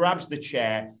back, grabs the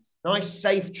chair. Nice,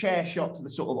 safe chair shot to the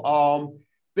sort of arm.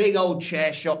 Big old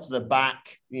chair shot to the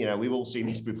back. We've all seen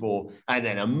this before. And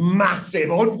then a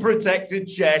massive, unprotected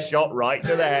chair shot right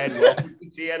to the head. Welcome to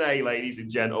TNA, ladies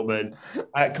and gentlemen.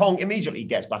 Kong immediately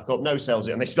gets back up, no sells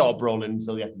it, and they start brawling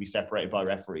until they have to be separated by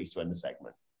referees to end the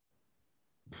segment.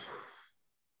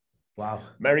 Wow.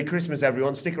 Merry Christmas,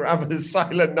 everyone. Stick around for the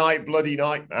Silent Night, Bloody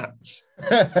Night match.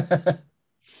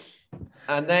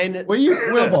 And then... Were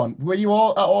you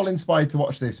all inspired to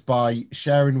watch this by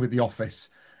sharing with The Office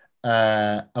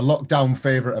a lockdown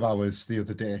favourite of ours the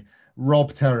other day,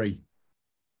 Rob Terry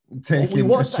taking we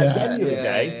watched a chair. that again the other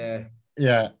day.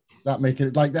 Yeah, that making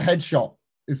it like the headshot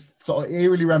is sort of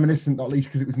eerily reminiscent, not least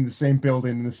because it was in the same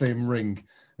building in the same ring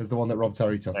as the one that Rob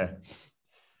Terry took. Yeah.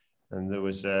 And there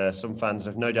was some fans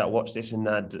have no doubt watched this and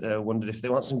had wondered if they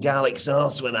want some garlic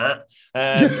sauce with that.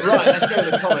 Right, let's go to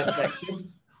the comment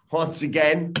section. Once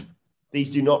again,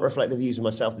 these do not reflect the views of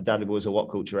myself, the Dudley Boys, or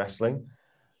What Culture Wrestling.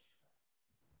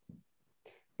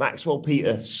 Maxwell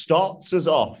Peter starts us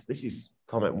off. This is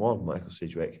comment 1, Michael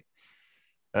Sidgwick.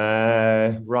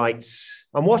 Right.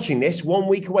 I'm watching this 1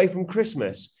 week away from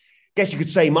Christmas. Guess you could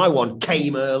say my one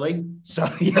came early. So,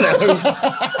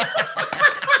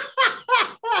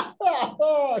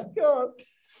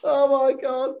 Oh, my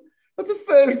God. That's the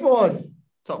first one.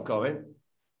 Top comment.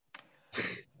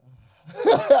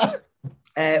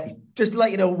 Just to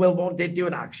let you know, Wilborn did do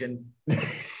an action.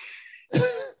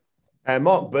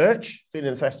 Mark Birch,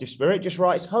 feeling the festive spirit, just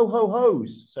writes ho ho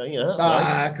ho's. So that's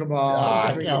nice. Come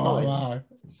on.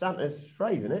 Santa's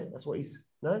phrase, isn't it? That's what he's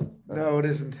No, it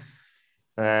isn't.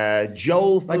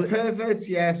 Joel, like perverts,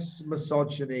 yes.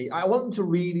 Misogyny. I want them to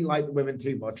really like the women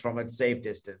too much from a safe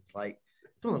distance. Like,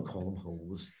 don't want to call them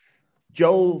hoes.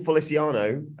 Joel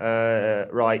Feliciano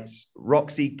writes,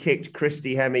 Roxy kicked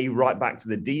Christy Hemme right back to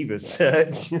the Divas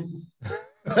search.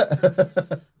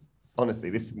 Honestly,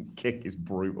 this kick is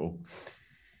brutal.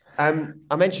 I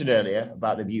mentioned earlier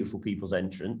about the beautiful people's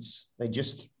entrance. They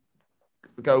just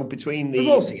go between the... We've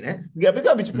all seen it. Yeah, they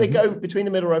go between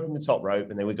the middle rope and the top rope,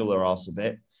 and they wiggle their arse a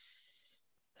bit.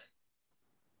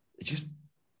 It's just,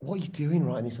 what are you doing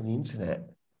writing this on the internet?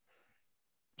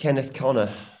 Kenneth Connor.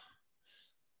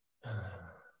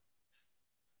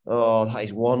 Oh, that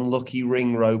is one lucky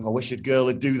ring rope. I wish a girl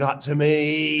would do that to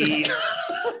me.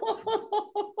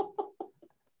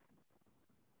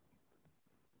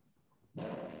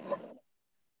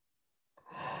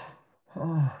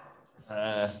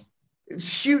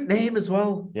 Shoot name as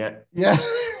well. Yeah.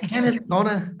 Kenneth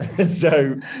Connor.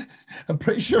 So I'm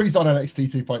pretty sure he's on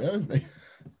NXT 2.0, isn't he?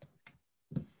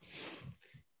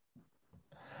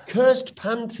 Cursed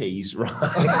panties, right?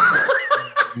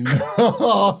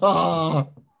 Oh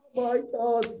my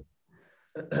God.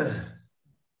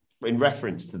 In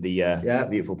reference to the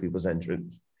beautiful people's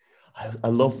entrance, I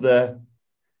love the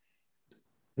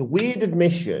weird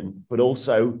admission, but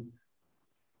also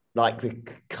like the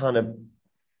kind of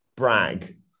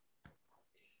brag.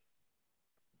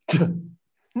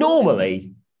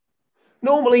 Normally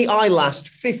I last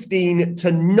 15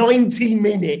 to 90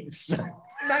 minutes.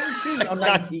 90 or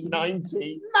 90?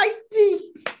 90. 90.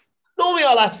 Normally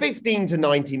I last 15 to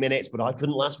 90 minutes, but I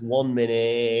couldn't last 1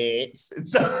 minute.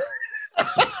 So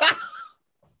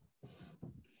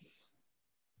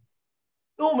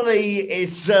normally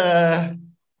it's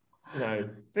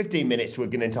 15 minutes to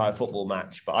an entire football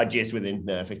match, but I jizzed within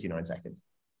 59 seconds.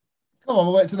 Come on,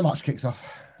 we'll wait till the match kicks off.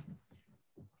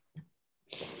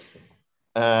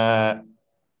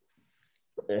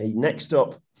 Next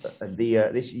up,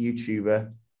 this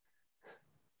YouTuber.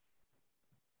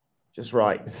 Just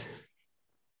right.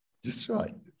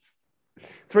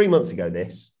 3 months ago,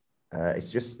 this. It's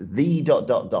just the ...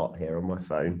 here on my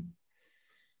phone.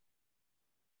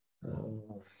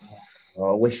 Oh,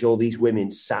 I wish all these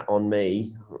women sat on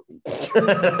me.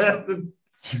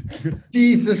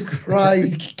 Jesus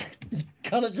Christ. You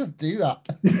cannot just do that.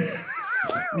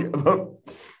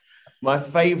 My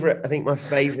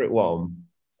favourite one,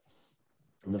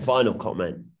 and the final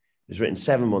comment, was written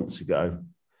 7 months ago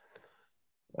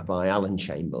by Alan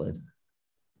Chamberlain.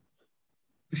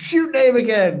 Shoot name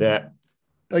again. Yeah.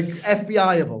 Like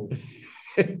FBI-able.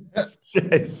 It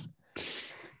says,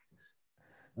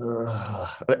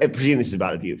 I presume this is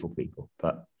about the beautiful people,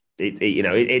 but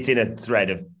it's in a thread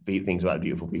of things about the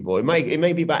beautiful people. It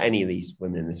may be about any of these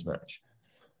women in this match.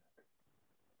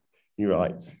 You're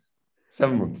right.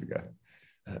 7 months ago,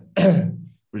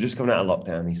 we're just coming out of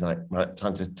lockdown. He's like, right,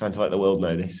 time to let the world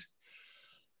know this.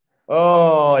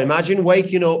 Oh, imagine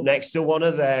waking up next to one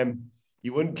of them.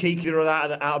 You wouldn't keep her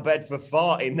out of bed for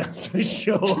farting, that's for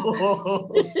sure.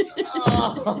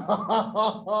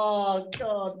 Oh,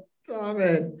 God damn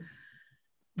it.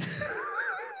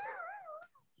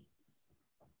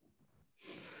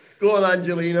 Go on,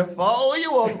 Angelina. Fart all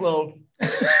you want, love.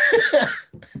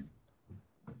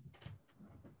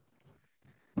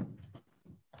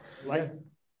 Like,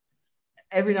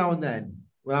 every now and then,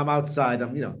 when I'm outside,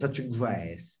 I'm, touching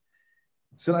grass.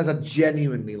 Sometimes I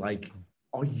genuinely like,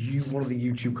 are you one of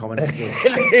the YouTube commentators?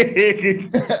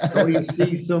 So you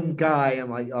see some guy, I'm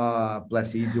like,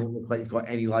 bless you don't look like you've got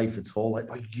any life at all.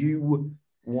 Like, are you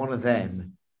one of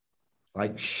them?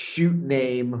 Like, shoot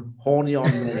name, horny on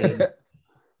name.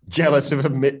 Jealous of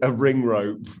a ring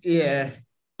rope. Yeah.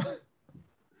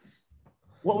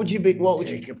 What would your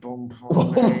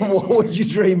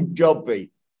dream job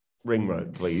be? Ring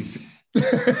rope, please.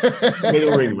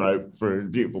 Middle ring rope for a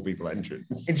beautiful people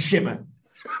entrance. In shimmer.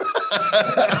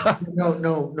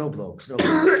 No blokes. No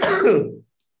blokes.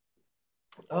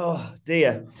 Oh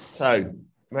dear. So,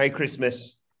 Merry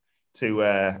Christmas to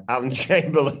Alan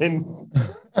Chamberlain.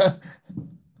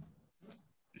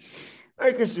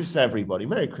 Merry Christmas to everybody.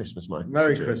 Merry Christmas, Mike.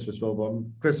 Merry Christmas, Wilborn.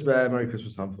 Merry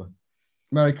Christmas, Hamflet.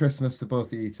 Merry Christmas to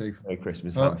both of you two. Merry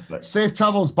Christmas, Hamflet. Safe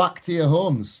travels back to your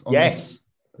homes. Yes.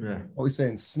 Yeah. What are we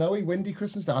saying? Snowy, windy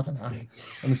Christmas Day? I don't know.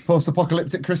 On this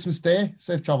post-apocalyptic Christmas Day,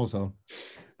 safe travels home.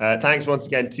 Thanks once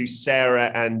again to Sarah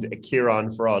and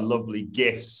Kieran for our lovely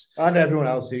gifts. And everyone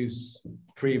else who's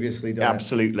previously done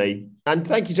Absolutely. And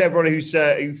thank you to everyone who's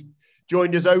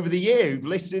joined us over the year, who've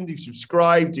listened, who've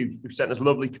subscribed, who've sent us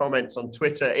lovely comments on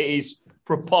Twitter. It is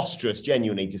preposterous,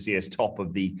 genuinely, to see us top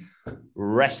of the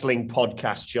wrestling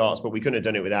podcast charts, but we couldn't have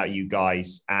done it without you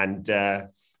guys. And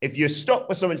if you're stuck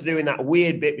with something to do in that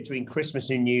weird bit between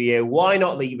Christmas and New Year, why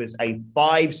not leave us a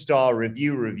 5-star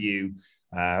review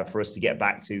for us to get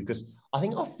back to? Because I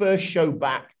think our first show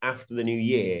back after the New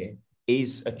Year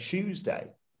is a Tuesday.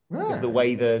 Is the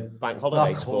way the bank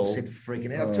holidays fall.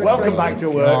 Welcome back to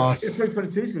work.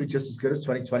 2022 is going to be just as good as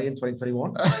 2020 and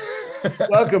 2021.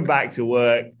 Welcome back to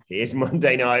work. Here's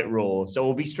Monday Night Raw. So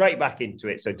we'll be straight back into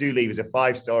it. So do leave us a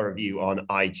 5-star review on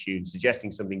iTunes, suggesting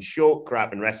something short,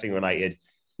 crap, and wrestling related.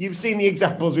 You've seen the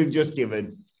examples we've just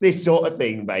given. This sort of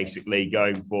thing, basically,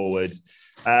 going forward.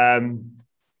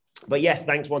 But yes,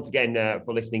 thanks once again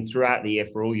for listening throughout the year,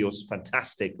 for all your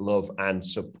fantastic love and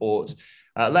support.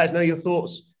 Let us know your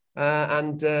thoughts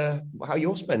and how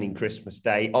you're spending Christmas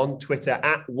Day on Twitter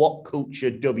at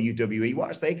WhatCultureWWE.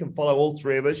 Watch, they can follow all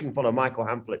three of us. You can follow Michael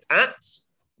Hamflet at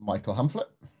Michael Hamflet.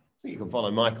 You can follow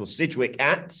Michael Sidgwick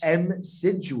at M.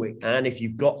 Sidgwick. And if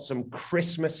you've got some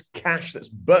Christmas cash that's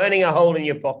burning a hole in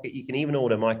your pocket, you can even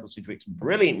order Michael Sidgwick's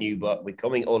brilliant new book,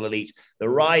 Becoming All Elite, The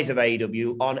Rise of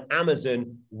AEW, on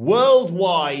Amazon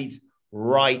worldwide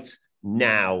right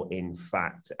now, in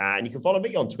fact. And you can follow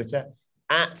me on Twitter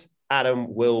at Adam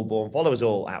Wilborn. Follow us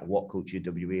all at What Culture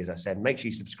WWE, as I said. Make sure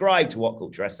you subscribe to What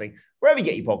Culture Wrestling, wherever you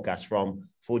get your podcasts from,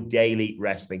 for daily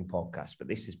wrestling podcasts. But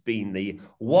this has been the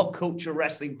What Culture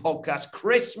Wrestling Podcast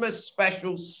Christmas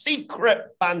special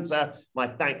secret banter. My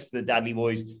thanks to the Dudley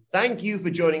Boys. Thank you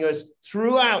for joining us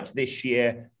throughout this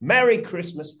year. Merry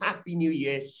Christmas. Happy New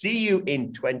Year. See you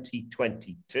in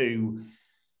 2022.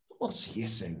 We'll see you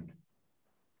soon.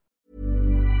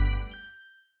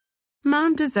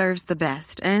 Mom deserves the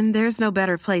best, and there's no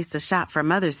better place to shop for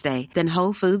Mother's Day than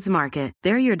Whole Foods Market.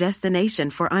 They're your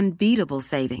destination for unbeatable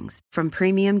savings, from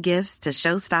premium gifts to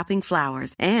show-stopping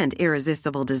flowers and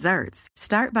irresistible desserts.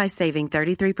 Start by saving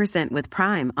 33% with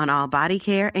Prime on all body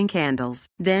care and candles.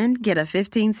 Then get a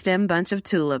 15-stem bunch of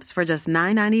tulips for just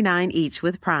 $9.99 each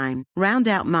with Prime. Round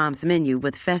out Mom's menu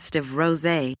with festive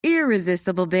rosé,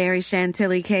 irresistible berry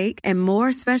chantilly cake, and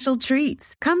more special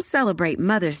treats. Come celebrate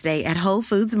Mother's Day at Whole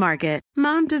Foods Market. Market.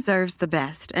 Mom deserves the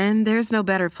best, and there's no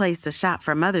better place to shop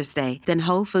for Mother's Day than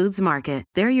Whole Foods Market.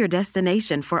 They're your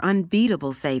destination for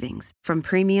unbeatable savings, from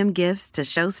premium gifts to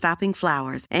show-stopping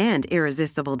flowers and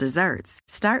irresistible desserts.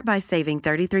 Start by saving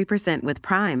 33% with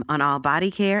Prime on all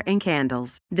body care and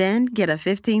candles. Then get a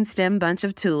 15-stem bunch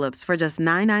of tulips for just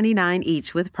 $9.99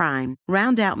 each with Prime.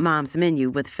 Round out Mom's menu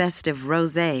with festive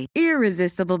rosé,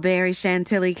 irresistible berry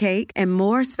chantilly cake, and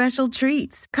more special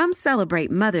treats. Come celebrate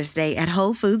Mother's Day at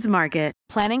Whole Foods Market.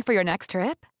 Planning for your next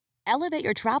trip? Elevate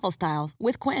your travel style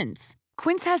with Quince.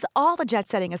 Quince has all the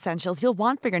jet-setting essentials you'll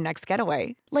want for your next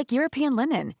getaway, like European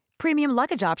linen, premium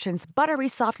luggage options, buttery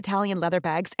soft Italian leather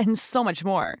bags, and so much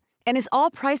more. And is all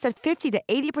priced at 50 to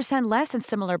 80% less than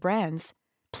similar brands.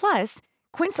 Plus,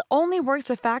 Quince only works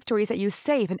with factories that use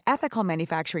safe and ethical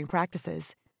manufacturing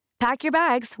practices. Pack your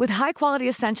bags with high-quality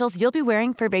essentials you'll be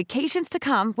wearing for vacations to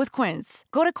come with Quince.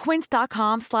 Go to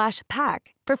quince.com/pack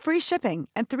for free shipping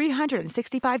and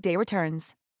 365-day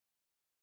returns.